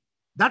the way,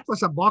 that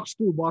was a box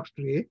 2, box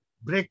 3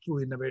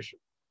 breakthrough innovation.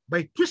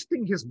 By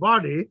twisting his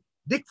body,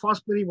 Dick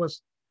Fosbury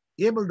was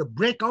able to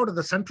break out of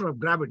the center of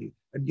gravity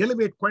and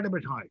elevate quite a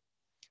bit high.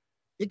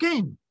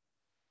 Again,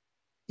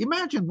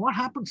 imagine what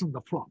happens in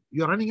the flop.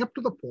 You're running up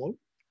to the pole,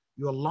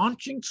 you're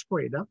launching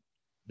straight up,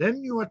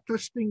 then you are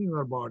twisting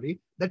your body.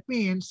 That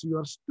means you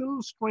are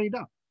still straight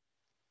up.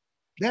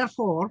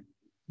 Therefore,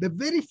 the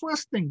very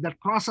first thing that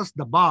crosses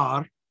the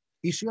bar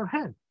is your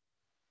head.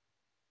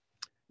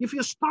 If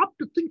you stop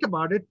to think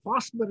about it,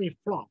 Fosbury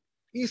Flop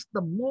is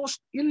the most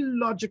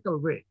illogical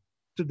way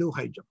to do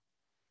high jump.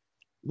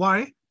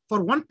 Why?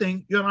 For one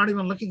thing, you're not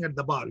even looking at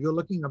the bar. You're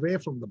looking away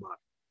from the bar.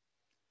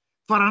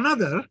 For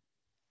another,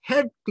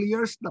 head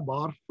clears the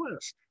bar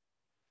first.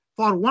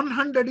 For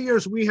 100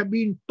 years, we have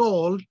been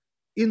told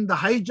in the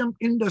high jump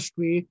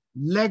industry,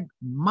 leg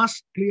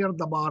must clear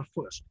the bar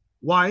first.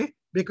 Why?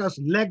 Because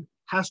leg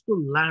has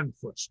to land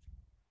first.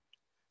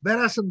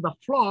 Whereas in the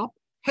flop,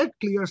 head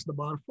clears the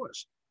bar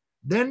first.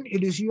 Then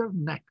it is your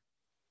neck.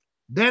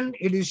 Then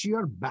it is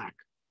your back.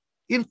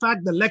 In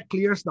fact, the leg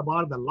clears the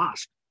bar the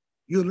last.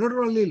 You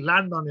literally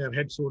land on your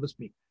head, so to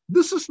speak.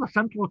 This is the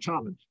central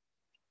challenge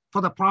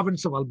for the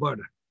province of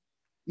Alberta.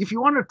 If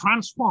you want to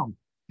transform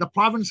the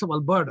province of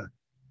Alberta,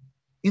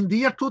 in the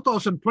year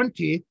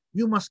 2020,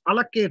 you must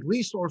allocate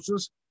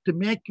resources to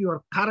make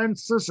your current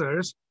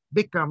scissors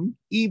become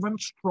even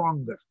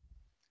stronger.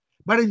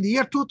 But in the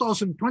year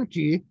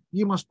 2020,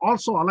 you must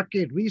also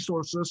allocate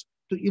resources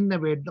to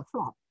innovate the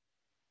flop.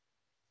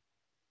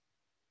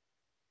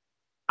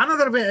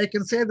 Another way I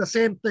can say the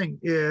same thing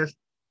is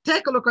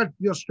take a look at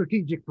your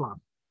strategic plan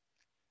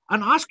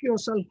and ask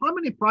yourself how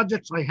many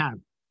projects I have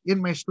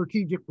in my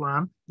strategic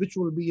plan, which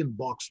will be in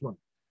box 1.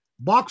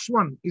 Box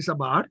 1 is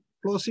about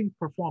closing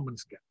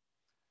performance gap.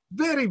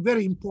 Very,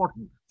 very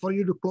important for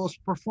you to close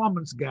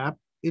performance gap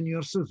in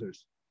your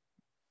scissors.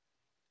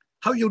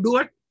 How you do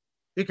it?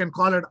 You can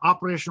call it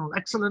operational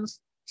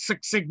excellence,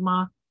 Six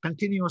Sigma,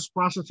 continuous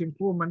process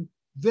improvement,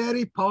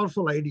 very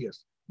powerful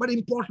ideas, but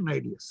important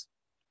ideas.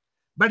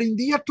 But in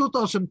the year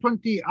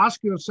 2020,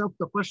 ask yourself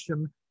the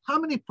question, how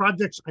many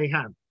projects I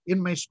have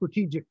in my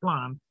strategic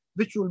plan,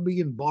 which will be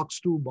in box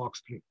 2,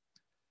 box 3.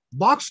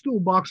 Box 2,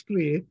 box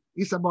 3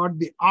 is about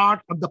the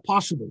art of the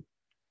possible.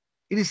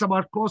 It is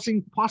about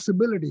closing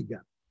possibility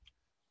gap.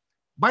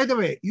 By the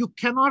way, you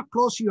cannot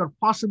close your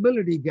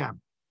possibility gap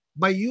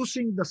by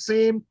using the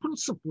same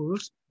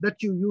principles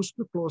that you use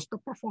to close the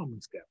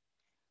performance gap.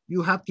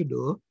 You have to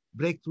do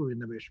breakthrough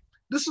innovation.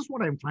 This is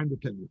what I'm trying to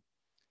tell you.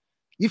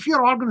 If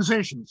your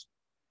organizations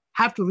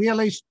have to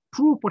realize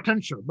true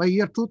potential by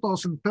year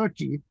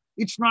 2030,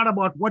 it's not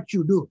about what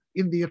you do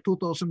in the year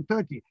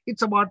 2030.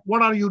 It's about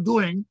what are you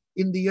doing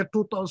in the year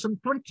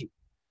 2020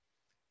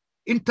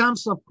 in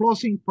terms of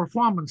closing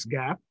performance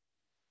gap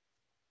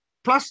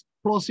plus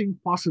closing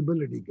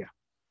possibility gap.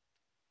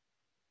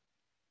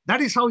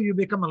 That is how you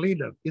become a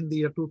leader in the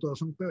year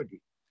 2030.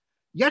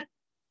 Yet,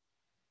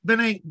 when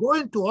I go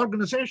into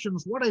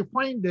organizations, what I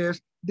find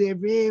is they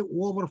way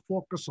over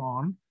focus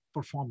on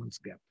performance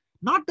gap.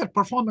 Not that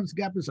performance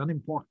gap is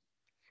unimportant.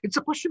 It's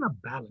a question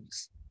of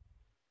balance.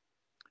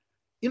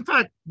 In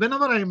fact,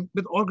 whenever I'm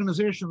with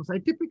organizations, I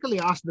typically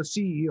ask the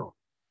CEO,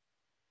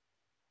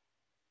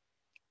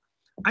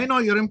 I know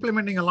you're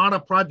implementing a lot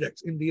of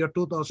projects in the year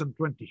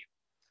 2020.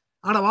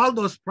 Out of all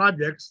those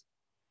projects,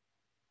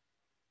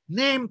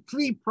 name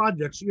 3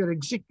 projects you're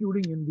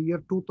executing in the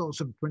year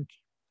 2020,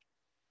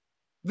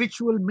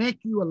 which will make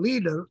you a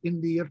leader in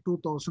the year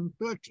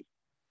 2030.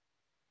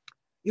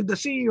 If the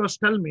CEOs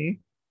tell me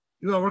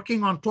you are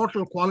working on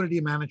total quality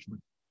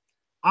management,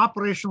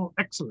 operational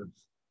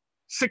excellence,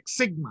 Six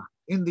Sigma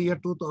in the year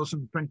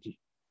 2020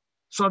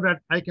 so that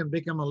I can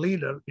become a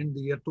leader in the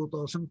year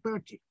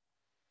 2030.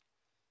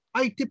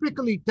 I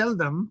typically tell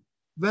them,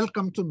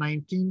 welcome to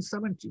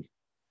 1970.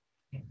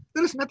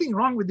 There is nothing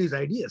wrong with these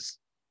ideas,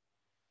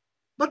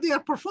 but they are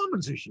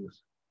performance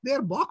issues. They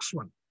are box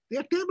one. They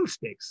are table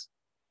stakes.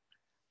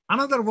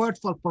 Another word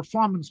for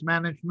performance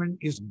management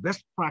is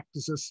best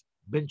practices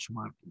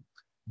benchmarking.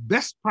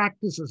 Best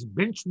practices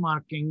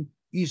benchmarking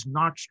is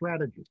not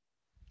strategy.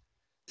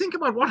 Think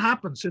about what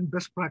happens in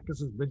best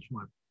practices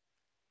benchmarking.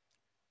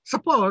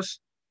 Suppose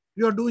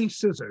you're doing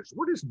scissors.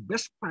 What is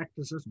best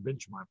practices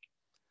benchmarking?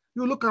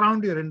 You look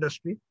around your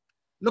industry,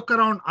 look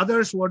around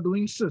others who are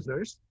doing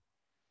scissors,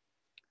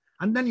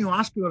 and then you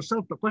ask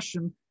yourself the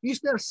question, is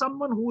there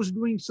someone who is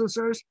doing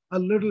scissors a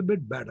little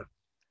bit better,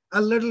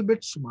 a little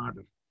bit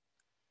smarter?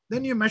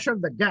 Then you measure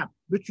the gap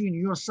between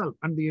yourself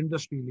and the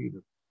industry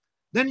leader.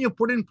 Then you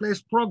put in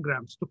place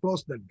programs to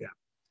close that gap.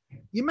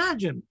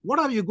 Imagine what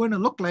are you going to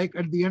look like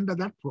at the end of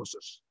that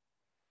process?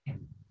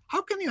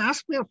 How can you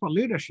aspire for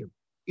leadership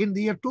in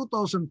the year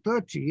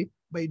 2030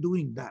 by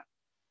doing that?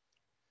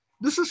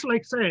 This is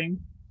like saying,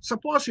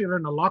 suppose you're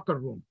in a locker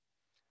room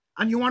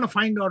and you want to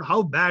find out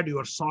how bad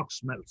your sock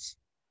smells.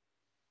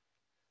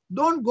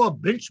 Don't go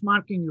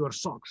benchmarking your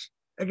socks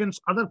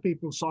against other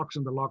people's socks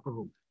in the locker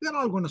room. They're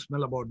all going to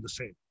smell about the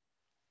same.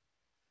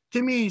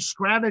 To me,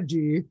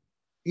 strategy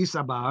is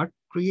about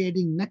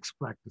creating next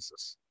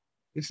practices.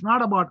 It's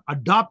not about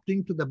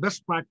adopting to the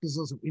best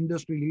practices of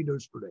industry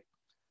leaders today.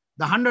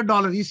 The $100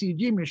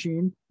 ECG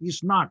machine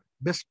is not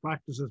best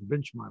practices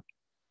benchmark.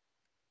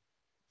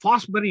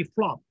 Fosbury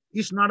flop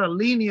is not a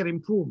linear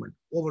improvement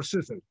over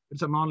scissors.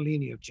 It's a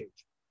non-linear change.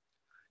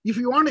 If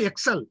you want to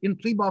excel in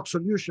three-box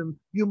solution,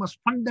 you must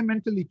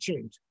fundamentally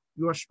change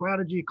your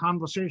strategy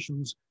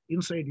conversations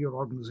inside your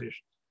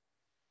organization.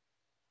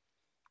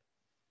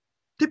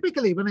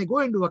 Typically, when I go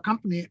into a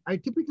company, I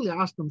typically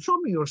ask them, show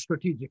me your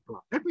strategic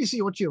plan. Let me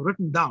see what you've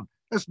written down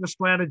as the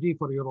strategy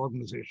for your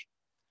organization.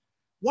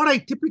 What I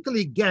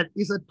typically get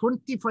is a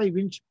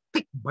 25-inch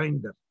thick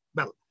binder.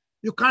 Well,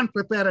 you can't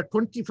prepare a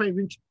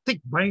 25-inch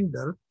thick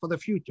binder for the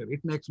future.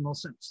 It makes no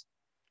sense.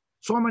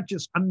 So much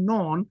is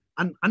unknown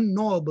and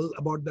unknowable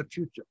about the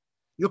future.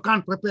 You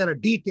can't prepare a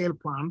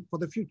detailed plan for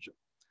the future.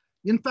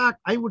 In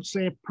fact, I would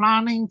say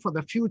planning for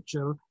the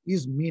future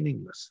is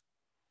meaningless.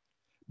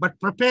 But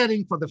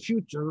preparing for the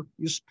future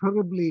is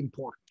terribly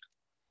important.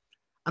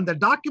 And the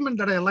document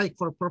that I like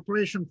for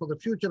preparation for the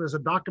future is a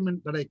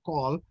document that I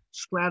call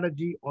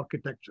strategy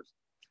architectures.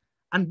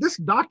 And this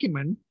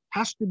document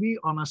has to be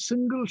on a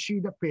single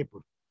sheet of paper.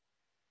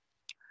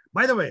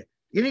 By the way,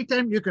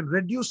 anytime you can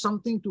reduce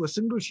something to a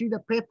single sheet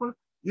of paper,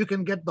 you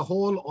can get the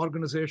whole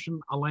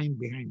organization aligned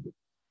behind it.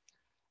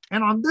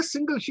 And on this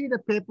single sheet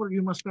of paper,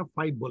 you must have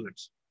 5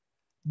 bullets.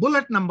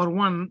 Bullet number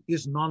 1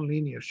 is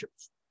nonlinear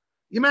shifts.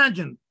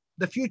 Imagine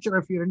the future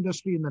of your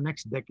industry in the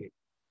next decade.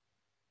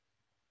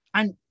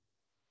 And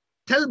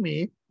tell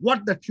me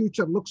what the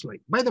future looks like.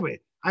 By the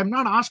way, I'm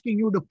not asking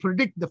you to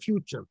predict the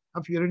future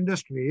of your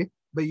industry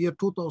by year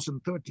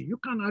 2030. You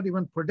cannot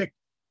even predict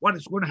what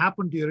is going to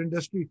happen to your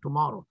industry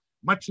tomorrow,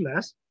 much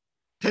less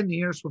 10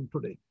 years from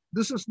today.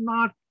 This is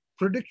not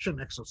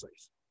prediction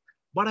exercise.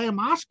 But I am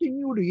asking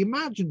you to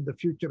imagine the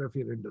future of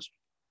your industry.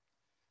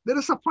 There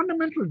is a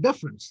fundamental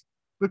difference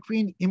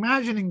between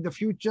imagining the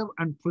future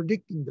and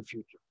predicting the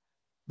future.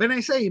 When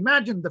I say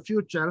imagine the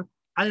future,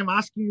 I am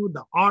asking you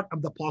the art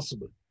of the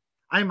possible.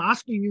 I am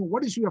asking you,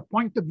 what is your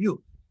point of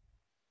view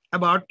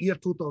about year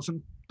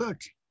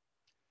 2030?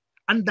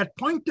 And that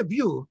point of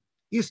view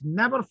is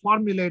never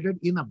formulated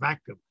in a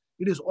vacuum.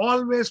 It is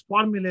always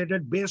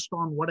formulated based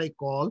on what I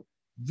call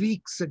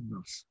weak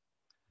signals.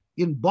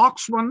 In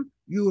box 1,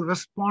 you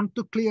respond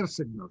to clear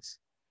signals.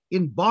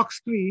 In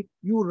box 3,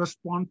 you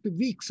respond to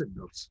weak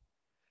signals.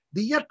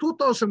 The year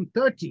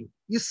 2030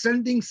 is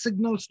sending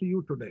signals to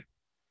you today.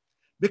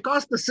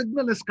 Because the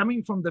signal is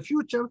coming from the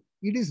future,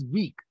 it is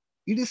weak,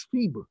 it is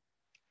feeble.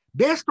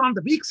 Based on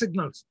the weak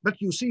signals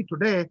that you see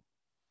today,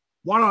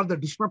 what are the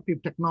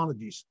disruptive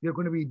technologies you're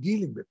going to be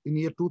dealing with in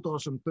year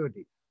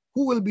 2030?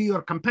 Who will be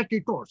your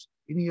competitors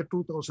in year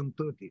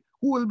 2030?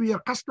 Who will be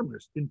your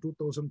customers in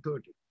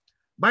 2030?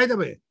 By the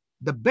way,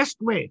 the best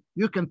way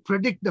you can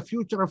predict the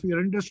future of your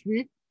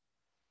industry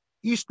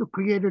is to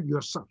create it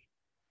yourself.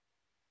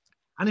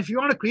 And if you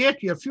want to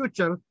create your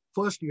future,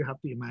 first you have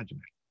to imagine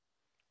it.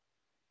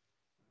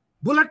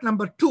 Bullet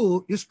number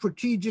 2 is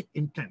strategic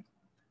intent.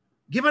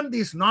 Given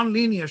these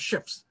nonlinear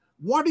shifts,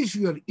 what is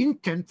your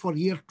intent for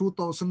year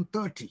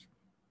 2030?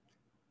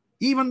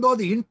 Even though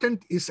the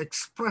intent is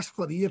expressed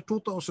for the year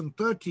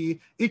 2030,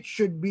 it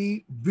should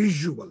be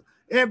visual.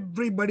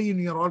 Everybody in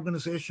your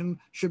organization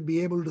should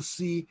be able to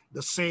see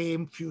the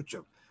same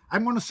future.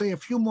 I'm going to say a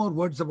few more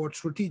words about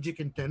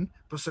strategic intent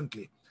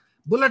presently.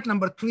 Bullet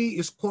number 3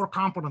 is core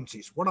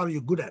competencies. What are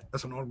you good at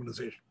as an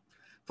organization?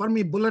 For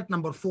me, bullet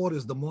number 4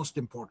 is the most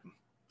important.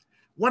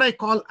 What I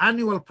call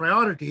annual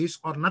priorities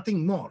are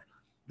nothing more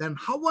than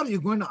how are you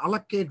going to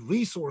allocate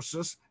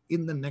resources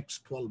in the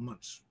next 12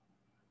 months?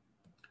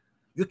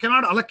 You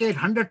cannot allocate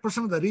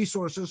 100% of the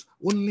resources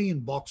only in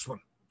box one.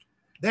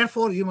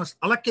 Therefore, you must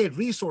allocate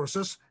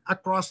resources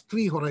across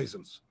 3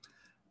 horizons.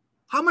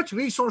 How much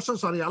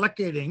resources are you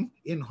allocating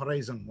in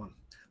horizon 1?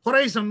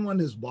 Horizon 1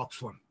 is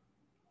box 1.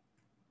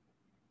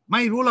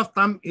 My rule of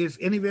thumb is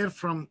anywhere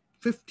from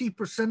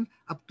 50%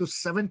 up to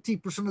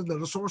 70% of the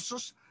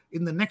resources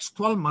in the next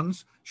 12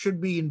 months should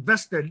be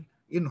invested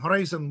in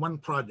horizon 1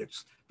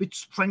 projects, which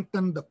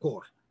strengthen the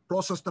core,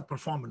 closes the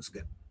performance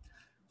gap.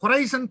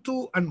 Horizon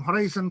 2 and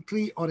Horizon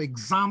 3 are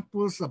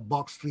examples of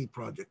box 3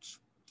 projects.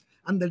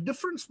 And the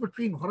difference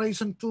between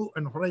Horizon 2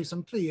 and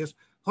Horizon 3 is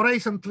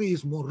Horizon 3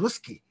 is more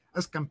risky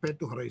as compared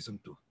to Horizon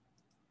 2.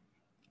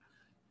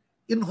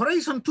 In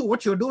Horizon 2,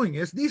 what you're doing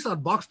is these are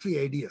box 3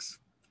 ideas,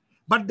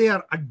 but they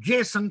are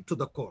adjacent to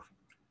the core.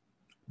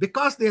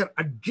 Because they are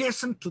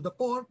adjacent to the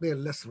core, they are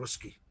less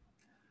risky.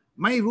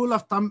 My rule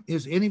of thumb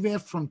is anywhere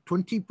from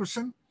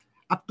 20%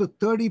 up to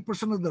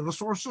 30% of the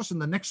resources in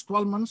the next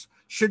 12 months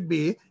should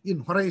be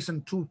in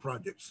Horizon 2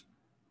 projects,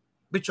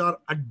 which are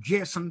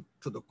adjacent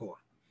to the core.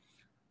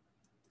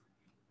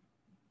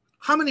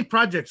 How many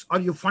projects are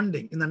you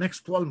funding in the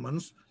next 12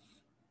 months,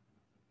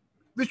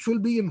 which will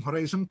be in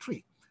Horizon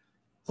 3?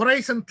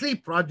 Horizon 3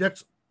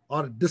 projects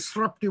are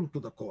disruptive to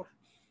the core.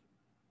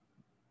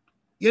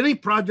 Any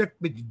project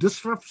which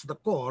disrupts the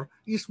core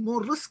is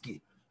more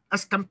risky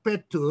as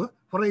compared to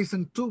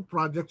Horizon 2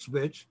 projects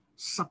which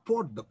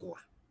support the core.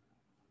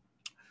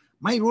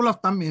 My rule of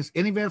thumb is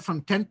anywhere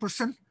from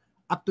 10%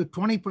 up to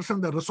 20%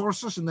 of the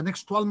resources in the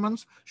next 12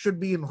 months should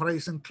be in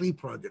Horizon 3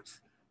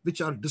 projects,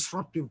 which are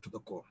disruptive to the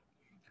core.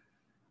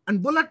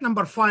 And bullet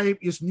number 5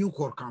 is new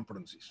core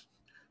competencies.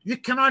 You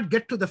cannot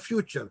get to the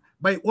future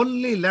by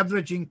only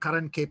leveraging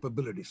current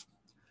capabilities.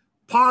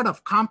 Part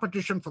of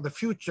competition for the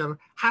future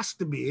has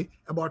to be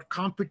about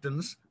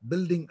competence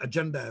building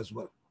agenda as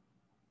well.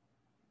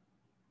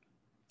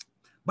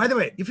 By the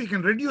way, if you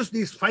can reduce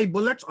these 5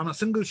 bullets on a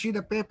single sheet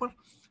of paper,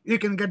 you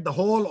can get the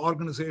whole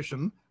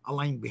organization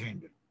aligned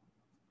behind it.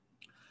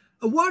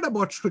 A word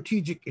about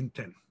strategic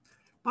intent.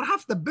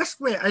 Perhaps the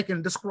best way I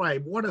can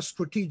describe what a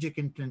strategic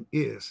intent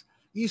is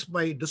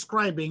by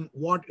describing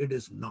what it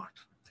is not.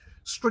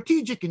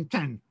 Strategic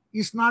intent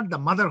is not the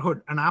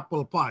motherhood and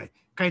apple pie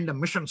kind of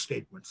mission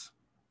statements.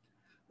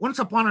 Once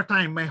upon a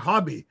time, my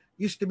hobby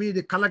used to be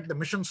to collect the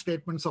mission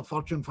statements of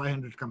Fortune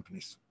 500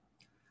 companies.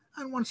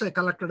 And once I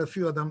collected a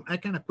few of them, I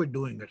kind of quit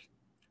doing it.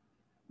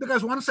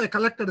 Because once I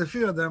collected a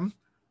few of them,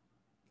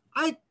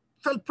 I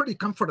felt pretty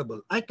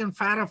comfortable. I can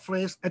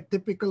paraphrase a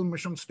typical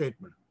mission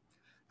statement.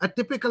 A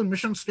typical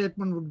mission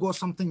statement would go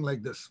something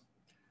like this.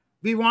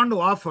 We want to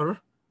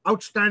offer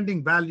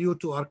outstanding value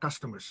to our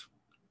customers.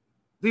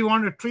 We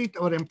want to treat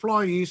our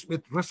employees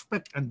with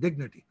respect and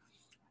dignity.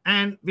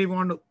 And we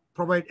want to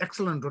provide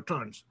excellent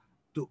returns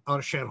to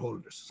our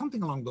shareholders,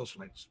 something along those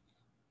lines.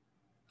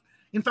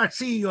 In fact,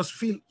 CEOs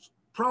feel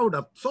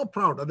so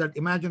proud of that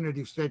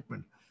imaginative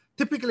statement.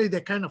 Typically,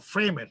 they kind of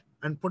frame it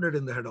and put it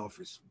in the head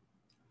office.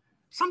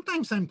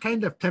 Sometimes I'm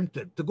kind of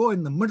tempted to go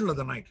in the middle of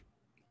the night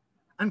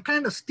and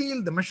kind of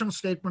steal the mission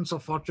statements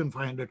of Fortune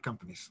 500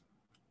 companies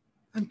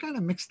and kind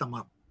of mix them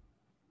up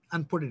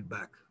and put it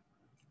back.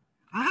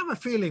 I have a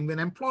feeling when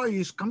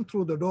employees come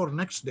through the door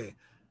next day,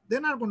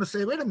 they're not going to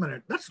say, wait a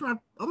minute, that's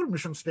not our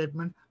mission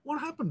statement.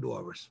 What happened to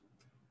ours?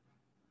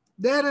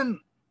 Therein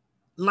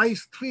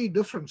lies 3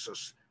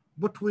 differences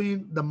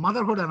between the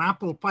motherhood and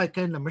apple pie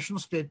kind of mission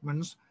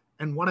statements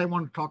and what I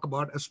want to talk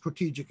about as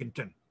strategic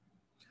intent.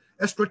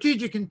 A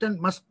strategic intent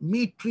must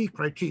meet 3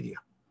 criteria.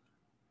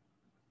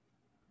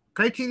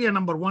 Criteria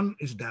number 1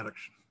 is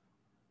direction.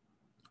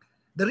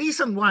 The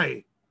reason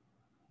why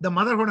the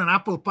motherhood and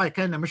apple pie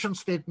kind of mission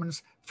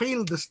statements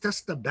fail this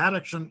test of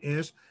direction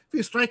is if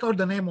you strike out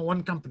the name of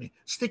one company,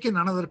 stick in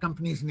another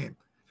company's name.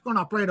 It's going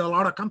to apply to a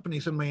lot of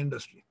companies in my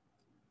industry.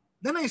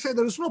 Then I say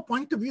there is no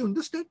point of view in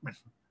this statement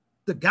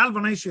to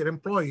galvanize your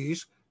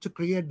employees to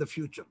create the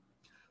future.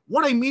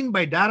 What I mean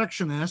by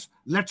direction is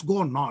let's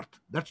go north.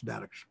 That's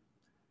direction.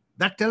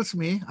 That tells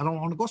me I don't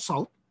want to go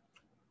south.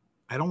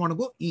 I don't want to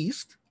go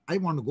east. I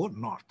want to go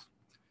north.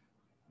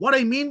 What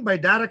I mean by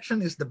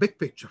direction is the big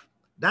picture.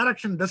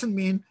 Direction doesn't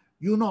mean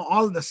you know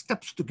all the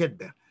steps to get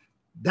there.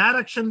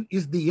 Direction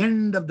is the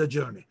end of the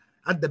journey.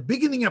 At the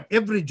beginning of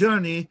every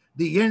journey,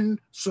 the end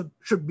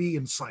should be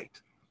in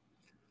sight.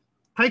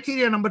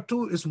 Criteria number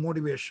 2 is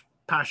motivation,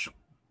 passion.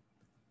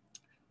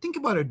 Think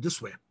about it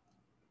this way.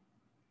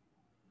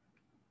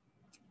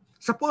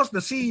 Suppose the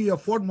CEO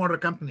of Ford Motor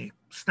Company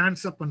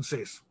stands up and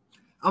says,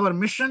 our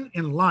mission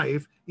in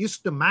life is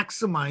to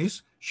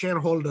maximize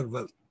shareholder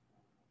wealth.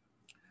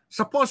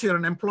 Suppose you're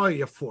an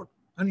employee of Ford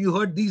and you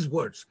heard these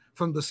words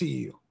from the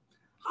CEO.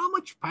 How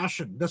much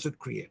passion does it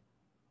create?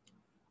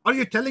 Are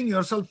you telling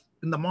yourself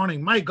in the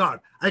morning, my God,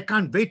 I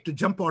can't wait to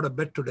jump out of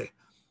bed today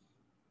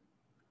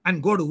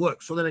and go to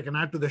work so that I can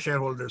add to the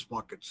shareholders'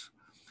 pockets?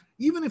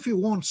 Even if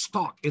you own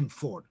stock in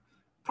Ford,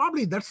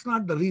 probably that's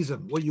not the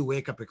reason why you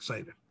wake up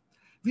excited.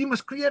 We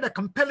must create a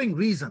compelling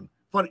reason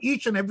for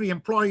each and every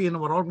employee in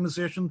our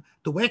organization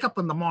to wake up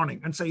in the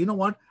morning and say, you know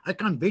what, I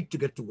can't wait to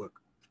get to work.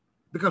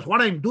 because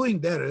what I'm doing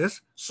there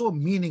is so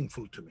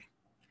meaningful to me.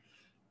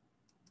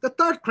 The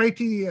third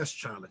criteria is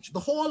challenge. The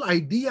whole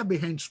idea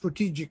behind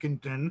strategic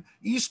intent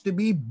is to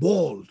be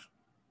bold,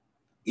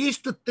 is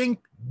to think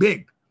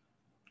big,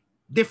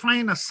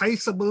 define a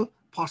sizable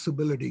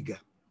possibility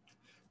gap.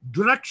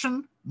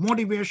 Direction,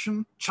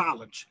 motivation,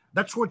 challenge.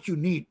 That's what you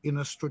need in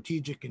a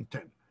strategic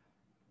intent.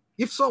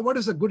 If so, what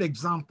is a good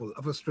example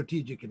of a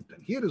strategic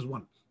intent? Here is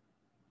one.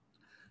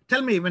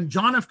 Tell me, when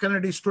John F.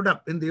 Kennedy stood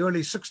up in the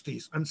early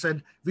 60s and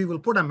said, we will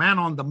put a man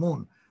on the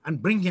moon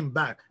and bring him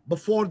back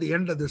before the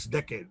end of this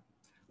decade,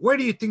 where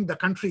do you think the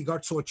country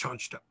got so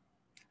charged up?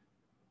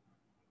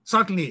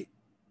 Certainly,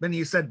 when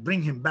he said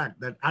bring him back,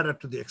 that added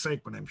to the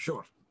excitement, I'm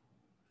sure.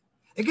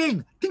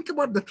 Again, think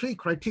about the three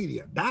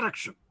criteria.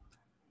 Direction.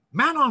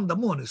 Man on the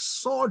moon is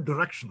so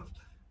directional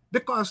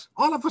because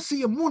all of us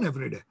see a moon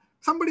every day.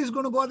 Somebody's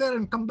going to go there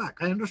and come back.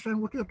 I understand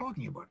what you're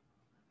talking about.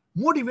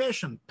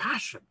 Motivation,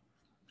 passion.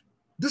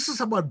 This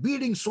is about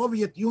beating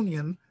Soviet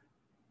Union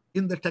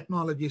in the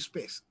technology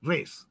space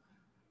race,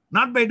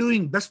 not by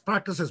doing best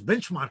practices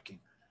benchmarking,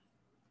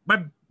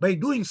 but by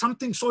doing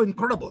something so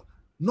incredible.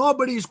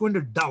 Nobody is going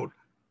to doubt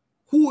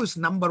who is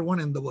number one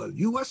in the world,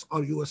 US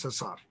or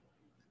USSR.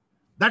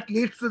 That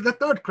leads to the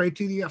third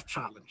criteria of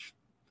challenge.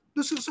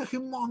 This is a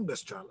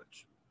humongous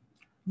challenge.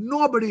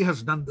 Nobody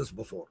has done this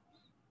before.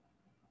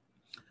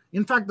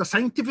 In fact, the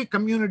scientific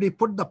community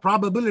put the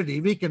probability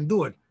we can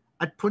do it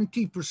at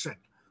 20%.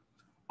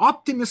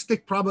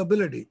 Optimistic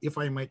probability, if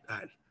I might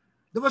add.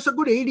 There was a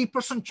good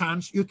 80%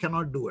 chance you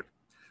cannot do it.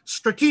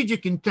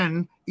 Strategic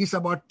intent is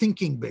about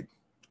thinking big.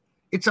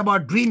 It's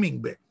about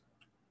dreaming big.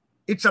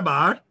 It's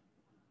about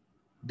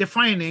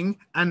defining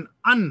an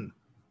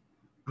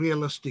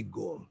unrealistic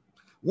goal.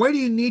 Why do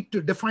you need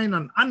to define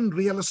an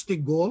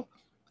unrealistic goal?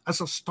 As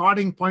a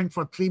starting point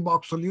for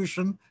three-box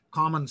solution?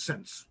 Common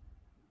sense.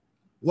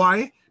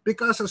 Why?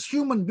 Because as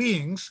human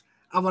beings,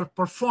 our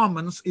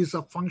performance is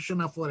a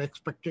function of our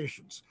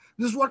expectations.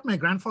 This is what my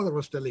grandfather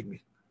was telling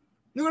me.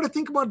 You got to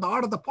think about the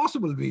art of the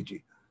possible,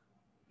 Vijay.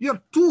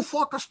 You're too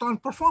focused on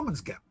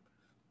performance gap.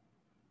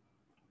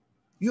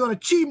 Your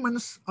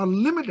achievements are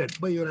limited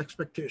by your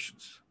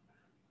expectations.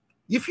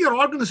 If your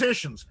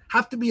organizations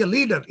have to be a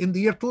leader in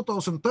the year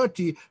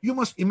 2030, you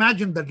must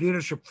imagine that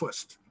leadership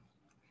first.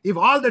 If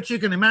all that you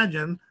can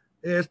imagine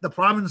is the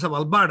province of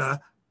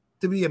Alberta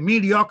to be a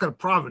mediocre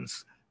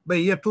province by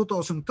year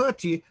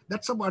 2030,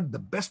 that's about the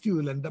best you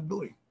will end up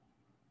doing.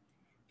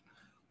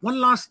 One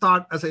last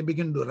thought as I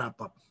begin to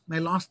wrap up. My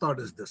last thought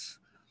is this.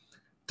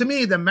 To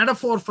me, the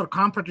metaphor for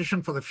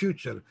competition for the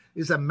future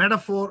is a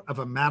metaphor of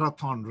a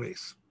marathon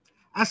race,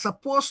 as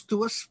opposed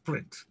to a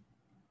sprint.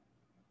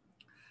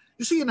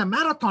 You see, in a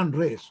marathon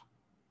race,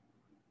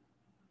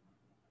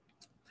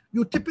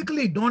 you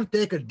typically don't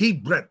take a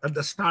deep breath at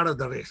the start of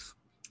the race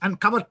and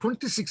cover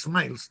 26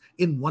 miles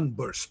in one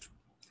burst.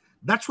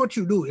 That's what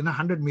you do in a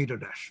 100-meter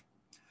dash.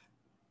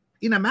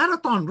 In a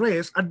marathon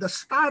race, at the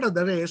start of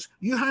the race,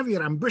 you have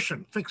your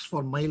ambition fixed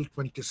for mile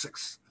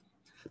 26.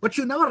 But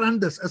you never run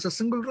this as a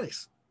single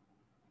race.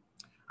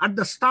 At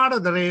the start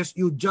of the race,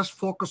 you just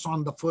focus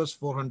on the first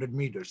 400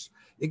 meters.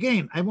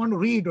 Again, I want to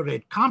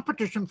reiterate,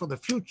 competition for the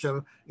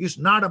future is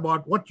not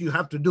about what you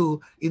have to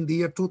do in the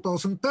year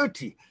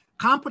 2030.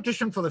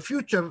 Competition for the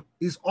future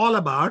is all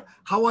about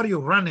how are you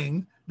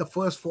running the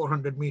first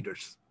 400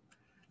 meters.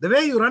 The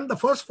way you run the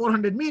first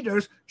 400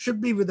 meters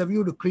should be with a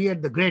view to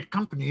create the great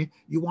company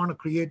you want to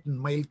create in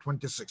mile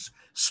 26.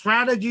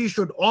 Strategy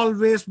should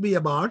always be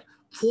about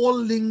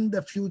folding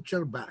the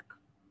future back.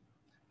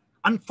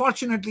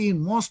 Unfortunately, in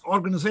most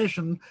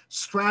organizations,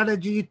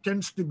 strategy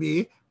tends to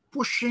be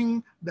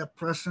pushing the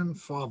present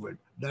forward.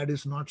 That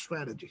is not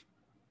strategy.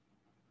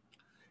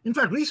 In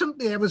fact,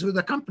 recently I was with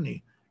a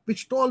company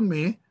which told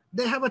me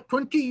they have a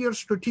 20-year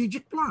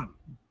strategic plan.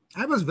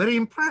 I was very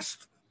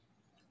impressed.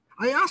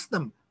 I asked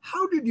them,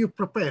 how did you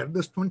prepare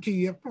this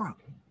 20-year plan?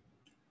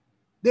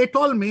 They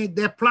told me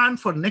they planned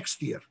for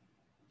next year.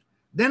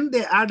 Then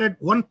they added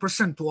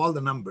 1% to all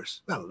the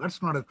numbers. Well,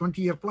 that's not a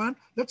 20-year plan.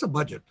 That's a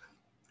budget.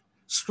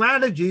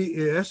 Strategy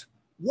is,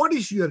 what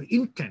is your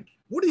intent?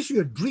 What is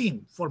your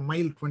dream for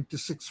mile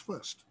 26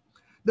 first?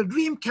 The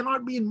dream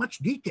cannot be in much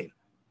detail.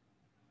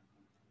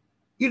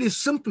 It is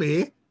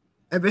simply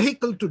a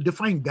vehicle to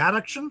define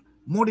direction,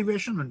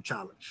 motivation, and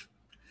challenge.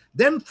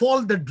 Then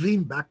fold the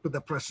dream back to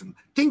the present.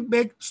 Think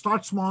big,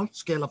 start small,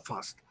 scale up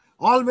fast.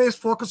 Always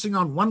focusing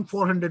on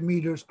 400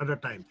 meters at a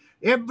time.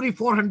 Every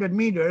 400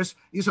 meters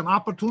is an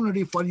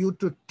opportunity for you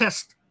to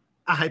test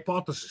a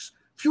hypothesis.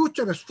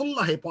 Future is full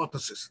of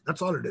hypothesis.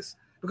 That's all it is,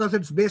 because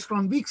it's based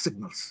on weak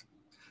signals.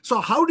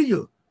 So how do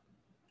you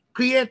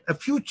create a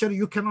future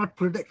you cannot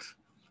predict?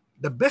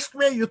 The best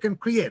way you can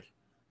create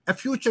a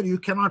future you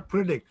cannot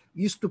predict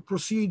is to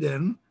proceed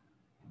in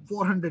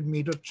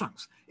 400-meter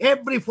chunks.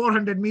 Every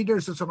 400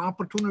 meters is an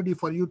opportunity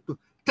for you to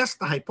test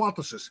the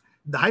hypothesis.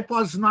 The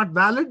hypothesis is not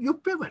valid, you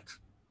pivot.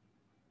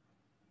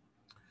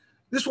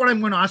 This is what I'm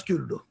going to ask you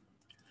to do.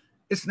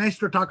 It's nice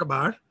to talk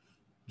about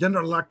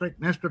General Electric,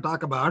 nice to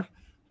talk about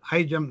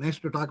high jump,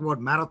 next to talk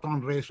about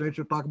marathon race, next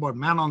to talk about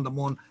man on the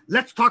moon.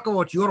 Let's talk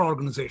about your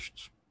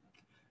organizations.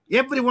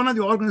 Every one of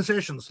the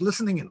organizations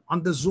listening in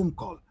on this Zoom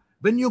call,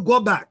 when you go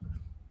back,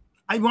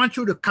 I want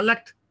you to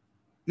collect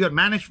your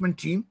management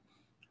team.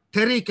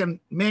 Terry can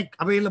make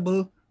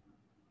available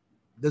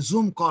the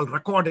Zoom call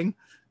recording.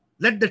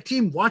 Let the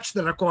team watch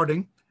the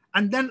recording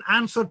and then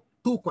answer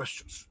 2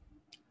 questions.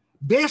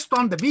 Based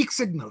on the weak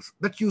signals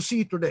that you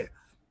see today,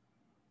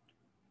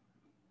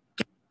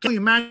 can you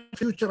imagine the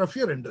future of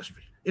your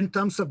industry in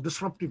terms of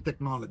disruptive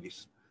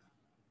technologies,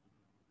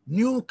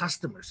 new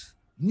customers,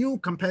 new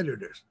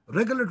competitors,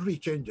 regulatory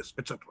changes,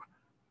 etc.?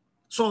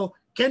 So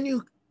can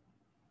you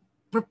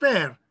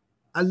prepare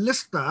a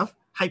list of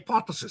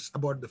hypotheses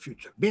about the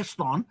future based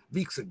on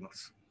weak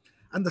signals?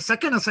 And the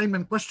second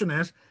assignment question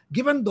is,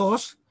 given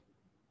those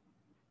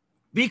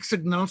weak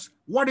signals,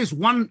 what is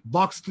one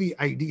box 3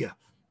 idea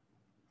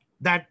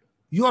that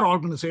your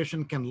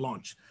organization can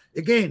launch?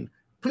 Again,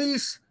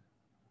 please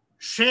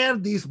share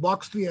these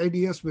box 3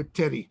 ideas with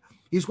Terry.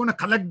 He's going to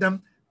collect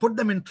them, put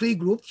them in 3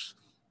 groups,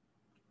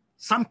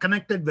 some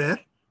connected with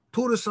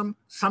tourism,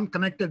 some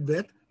connected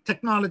with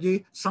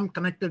technology, some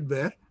connected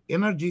with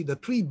energy, the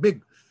 3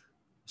 big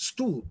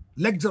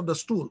legs of the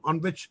stool on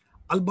which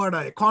Alberta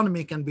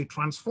economy can be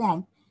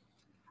transformed.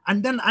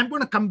 And then I'm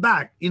going to come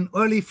back in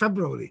early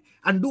February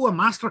and do a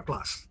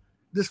masterclass.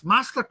 This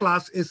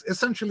masterclass is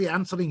essentially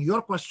answering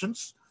your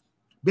questions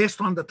based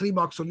on the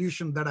 3-box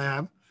solution that I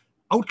have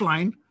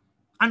outlined,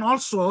 and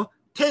also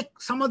take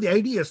some of the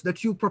ideas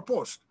that you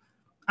proposed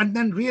and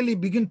then really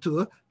begin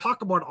to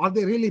talk about, are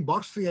they really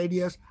box 3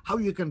 ideas, how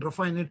you can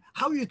refine it,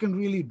 how you can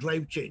really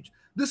drive change.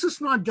 This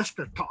is not just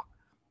a talk.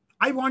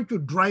 I want to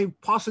drive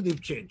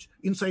positive change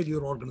inside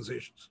your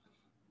organizations.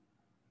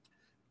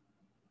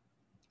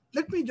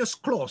 Let me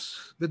just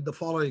close with the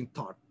following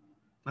thought,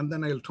 and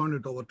then I'll turn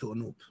it over to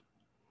Anup.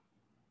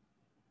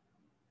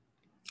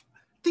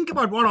 Think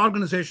about what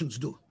organizations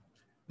do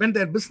when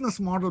their business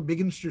model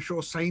begins to show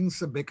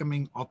signs of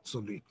becoming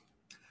obsolete.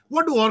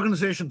 What do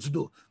organizations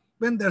do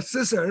when their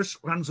scissors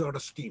runs out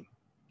of steam?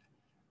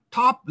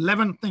 Top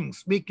 11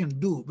 things we can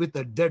do with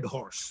a dead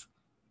horse.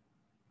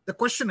 The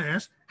question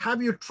is,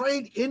 have you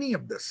tried any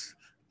of this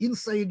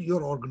inside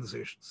your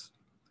organizations?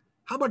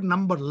 How about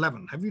number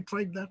 11? Have you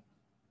tried that?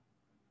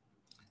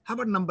 How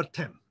about number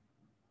 10?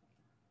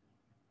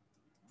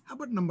 How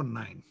about number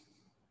 9?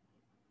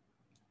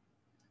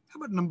 How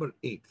about number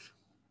 8?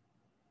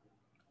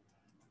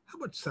 How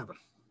about 7?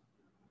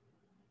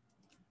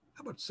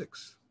 How about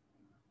 6?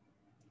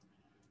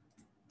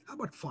 How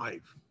about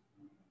 5?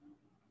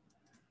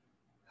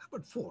 How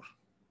about 4?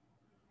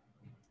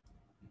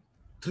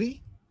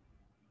 3?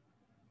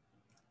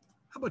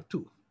 How about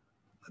 2?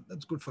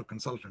 That's good for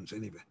consultants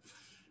anyway.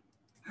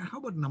 How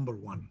about number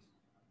 1?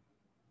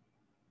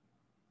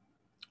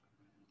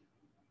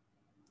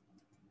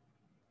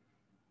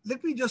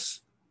 Let me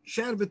just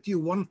share with you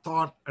one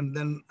thought, and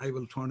then I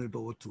will turn it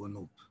over to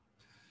Anup.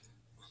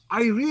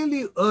 I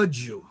really urge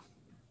you,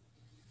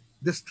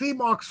 this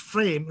 3-box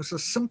frame is a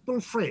simple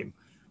frame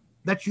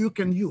that you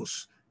can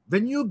use.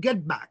 When you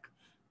get back,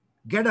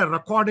 get a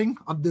recording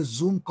of this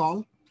Zoom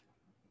call.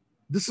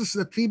 This is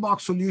the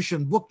 3-box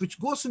solution book, which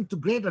goes into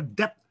greater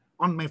depth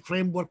on my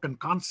framework and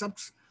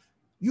concepts.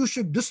 You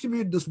should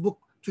distribute this book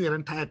to your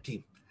entire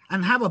team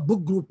and have a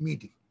book group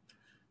meeting.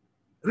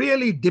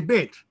 Really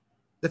debate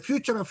the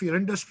future of your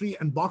industry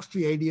and box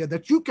 3 idea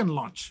that you can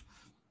launch.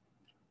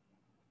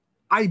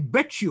 I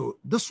bet you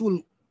this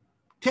will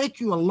take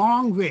you a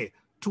long way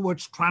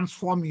towards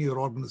transforming your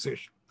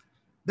organization.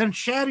 Then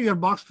share your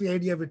box 3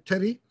 idea with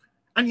Terry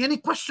and any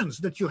questions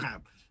that you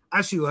have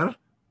as you are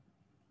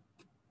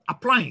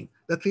applying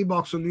the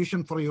 3-box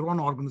solution for your own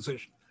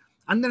organization.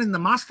 And then in the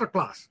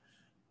masterclass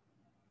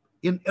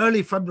in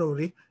early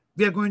February,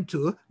 we are going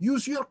to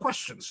use your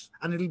questions,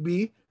 and it'll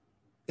be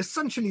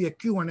essentially a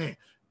Q&A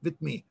with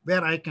me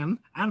where I can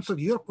answer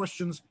your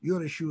questions,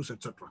 your issues,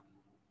 etc.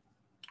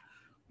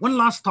 One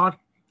last thought,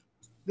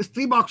 this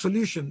 3-box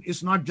solution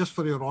is not just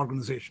for your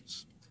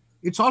organizations.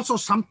 It's also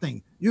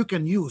something you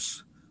can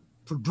use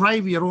to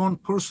drive your own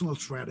personal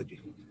strategy.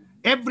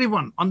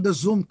 Everyone on the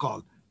Zoom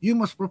call, you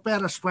must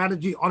prepare a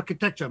strategy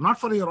architecture, not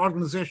for your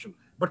organization,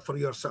 but for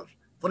yourself,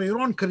 for your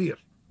own career.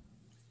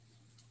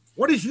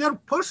 What is your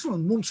personal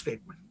moon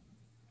statement?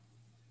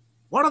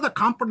 What are the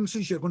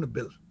competencies you're going to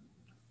build?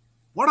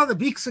 What are the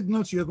weak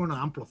signals you're going to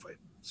amplify?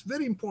 It's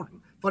very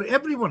important. For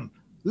everyone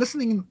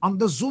listening on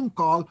the Zoom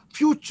call,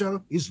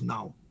 future is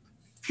now.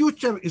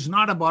 Future is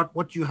not about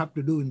what you have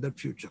to do in the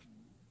future.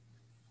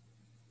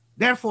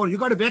 Therefore, you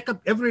got to wake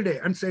up every day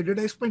and say, did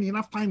I spend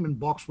enough time in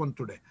box 1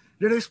 today?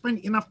 Did I spend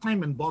enough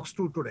time in box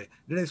 2 today?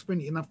 Did I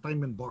spend enough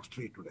time in box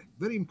 3 today?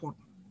 Very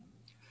important.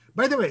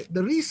 By the way,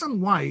 the reason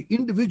why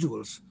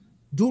individuals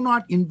do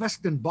not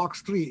invest in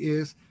box 3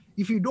 is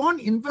if you don't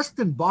invest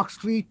in box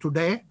 3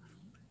 today,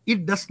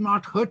 it does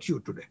not hurt you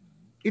today.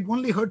 It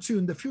only hurts you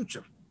in the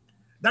future.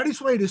 That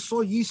is why it is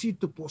so easy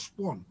to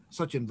postpone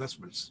such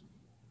investments.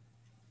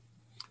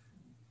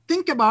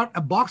 Think about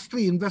a box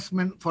 3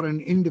 investment for an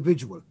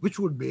individual, which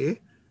would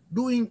be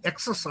doing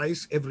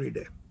exercise every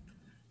day.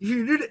 If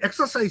you did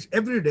exercise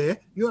every day,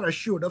 you are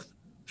assured of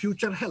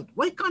future health.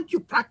 Why can't you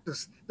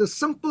practice this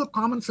simple,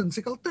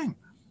 commonsensical thing?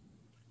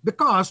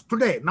 Because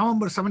today,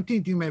 November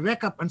 17th, you may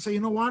wake up and say, you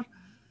know what?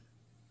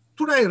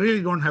 Today, I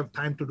really don't have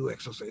time to do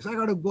exercise. I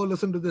got to go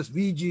listen to this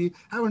VG.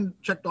 I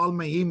haven't checked all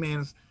my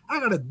emails. I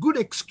got a good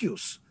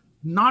excuse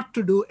not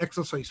to do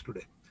exercise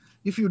today.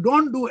 If you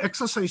don't do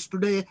exercise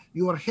today,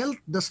 your health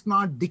does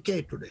not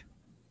decay today.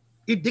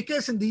 It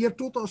decays in the year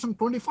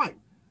 2025.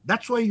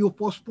 That's why you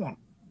postpone.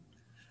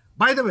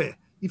 By the way,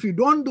 if you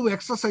don't do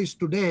exercise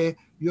today,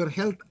 your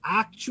health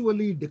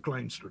actually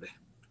declines today.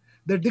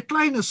 The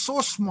decline is so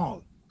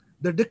small.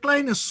 The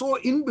decline is so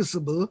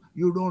invisible,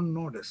 you don't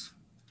notice.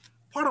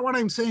 Part of what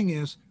I'm saying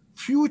is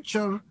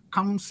future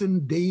comes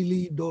in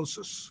daily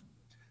doses.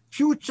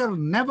 Future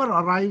never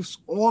arrives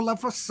all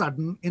of a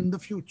sudden in the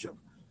future.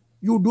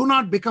 You do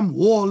not become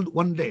old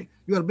one day.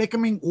 You are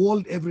becoming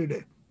old every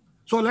day.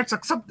 So let's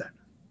accept that.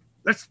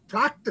 Let's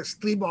practice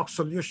three-box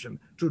solution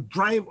to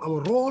drive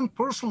our own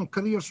personal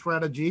career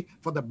strategy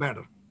for the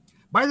better.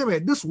 By the way,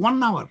 this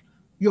 1 hour,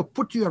 you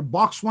put your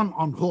box one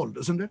on hold,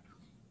 isn't it?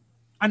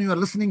 And you are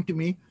listening to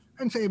me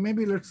and say,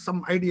 maybe let's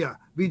some idea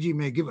VG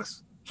may give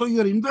us. So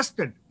you're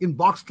invested in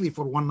box 3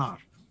 for 1 hour.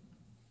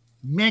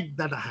 Make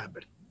that a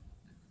habit.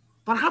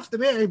 Perhaps the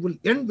way I will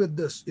end with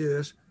this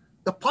is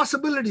the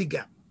possibility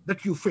gap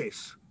that you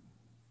face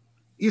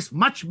is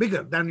much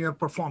bigger than your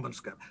performance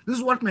gap. This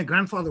is what my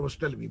grandfather was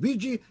telling me.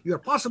 VG, your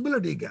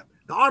possibility gap,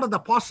 the art of the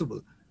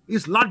possible,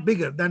 is a lot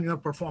bigger than your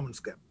performance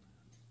gap.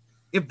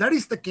 If that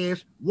is the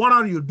case, what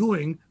are you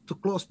doing to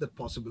close that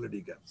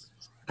possibility gap?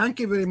 Thank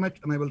you very much,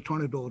 and I will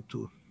turn it over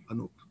to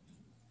Anup.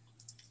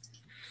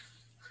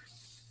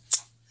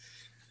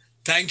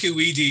 Thank you,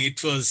 VG.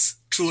 It was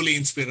truly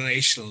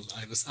inspirational.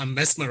 I'm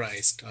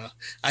mesmerized.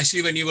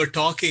 Actually, when you were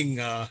talking,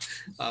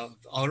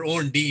 our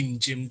own dean,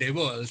 Jim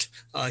DeWalt,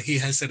 he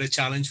has set a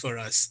challenge for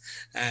us.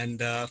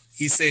 And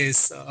he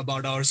says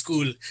about our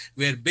school,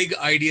 where big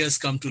ideas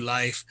come to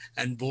life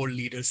and bold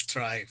leaders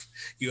thrive.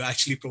 You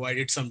actually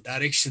provided some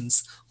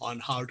directions on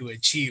how to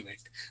achieve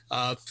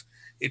it.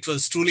 It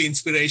was truly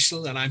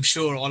inspirational, and I'm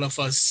sure all of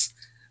us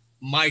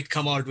might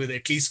come out with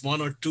at least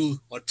 1 or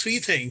 2 or 3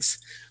 things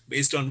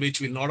based on which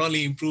we'll not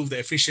only improve the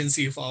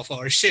efficiency of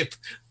our ship,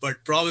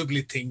 but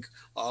probably think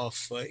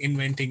of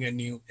inventing a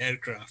new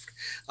aircraft.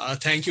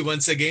 Thank you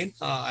once again.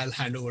 I'll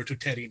hand over to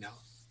Terry now.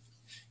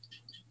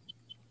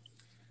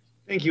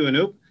 Thank you,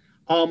 Anup.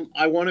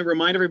 I want to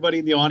remind everybody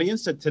in the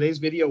audience that today's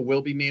video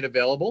will be made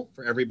available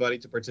for everybody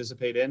to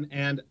participate in.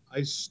 And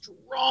I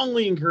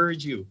strongly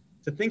encourage you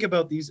to think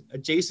about these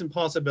adjacent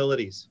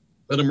possibilities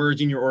that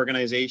emerge in your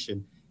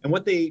organization and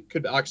what they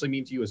could actually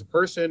mean to you as a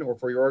person or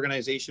for your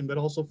organization, but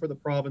also for the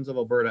province of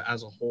Alberta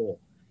as a whole.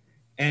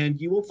 And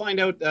you will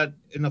find out that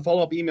in the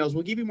follow-up emails,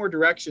 we'll give you more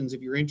directions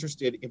if you're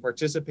interested in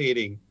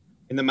participating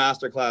in the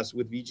masterclass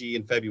with VG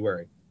in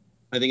February.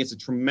 I think it's a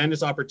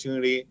tremendous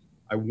opportunity.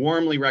 I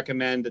warmly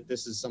recommend that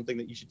this is something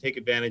that you should take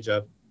advantage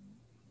of.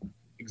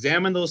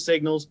 Examine those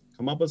signals,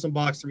 come up with some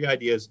box 3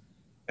 ideas,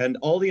 and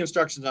all the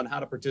instructions on how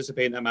to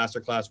participate in that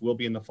masterclass will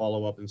be in the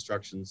follow-up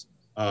instructions,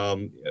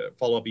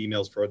 follow-up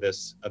emails for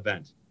this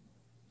event.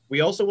 We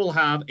also will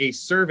have a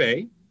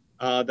survey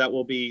that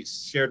will be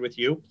shared with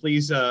you.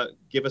 Please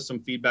give us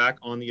some feedback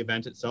on the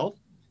event itself.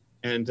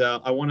 And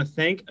I want to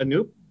thank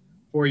Anup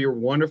for your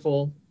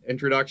wonderful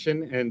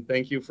introduction, and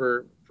thank you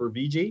for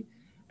VG.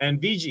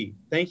 And VG,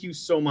 thank you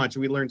so much.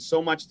 We learned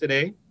so much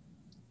today.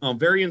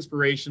 Very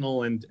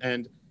inspirational,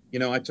 and you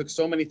know, I took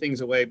so many things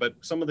away, but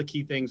some of the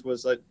key things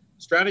was that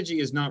strategy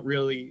is not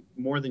really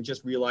more than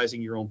just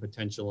realizing your own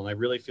potential. And I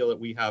really feel that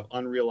we have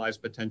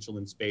unrealized potential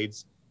in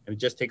spades. And it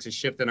just takes a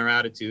shift in our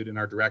attitude and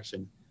our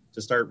direction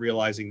to start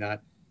realizing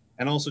that.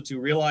 And also to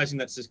realizing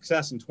that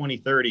success in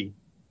 2030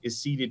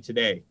 is seeded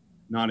today,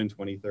 not in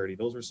 2030.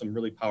 Those were some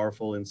really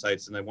powerful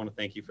insights, and I want to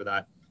thank you for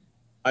that.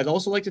 I'd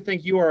also like to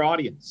thank you, our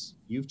audience.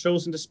 You've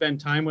chosen to spend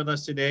time with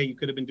us today. You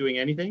could have been doing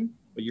anything,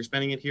 but you're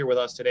spending it here with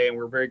us today, and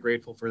we're very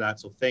grateful for that,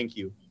 so thank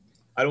you.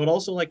 I would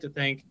also like to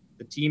thank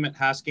the team at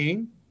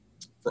Haskayne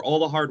for all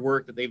the hard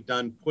work that they've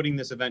done putting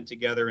this event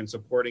together and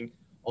supporting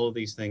all of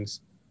these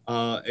things.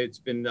 It's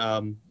been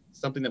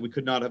something that we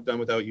could not have done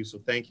without you. So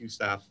thank you,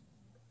 staff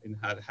in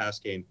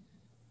Haskayne.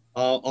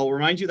 I'll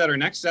remind you that our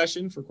next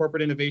session for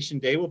Corporate Innovation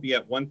Day will be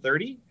at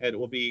 1:30, and it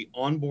will be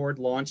Onboard,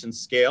 Launch, and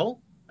Scale,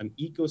 an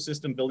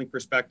ecosystem building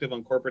perspective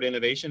on corporate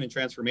innovation and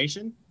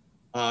transformation.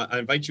 I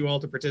invite you all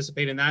to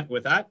participate in that.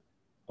 With that,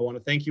 I want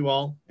to thank you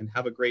all and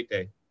have a great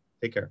day.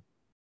 Take care.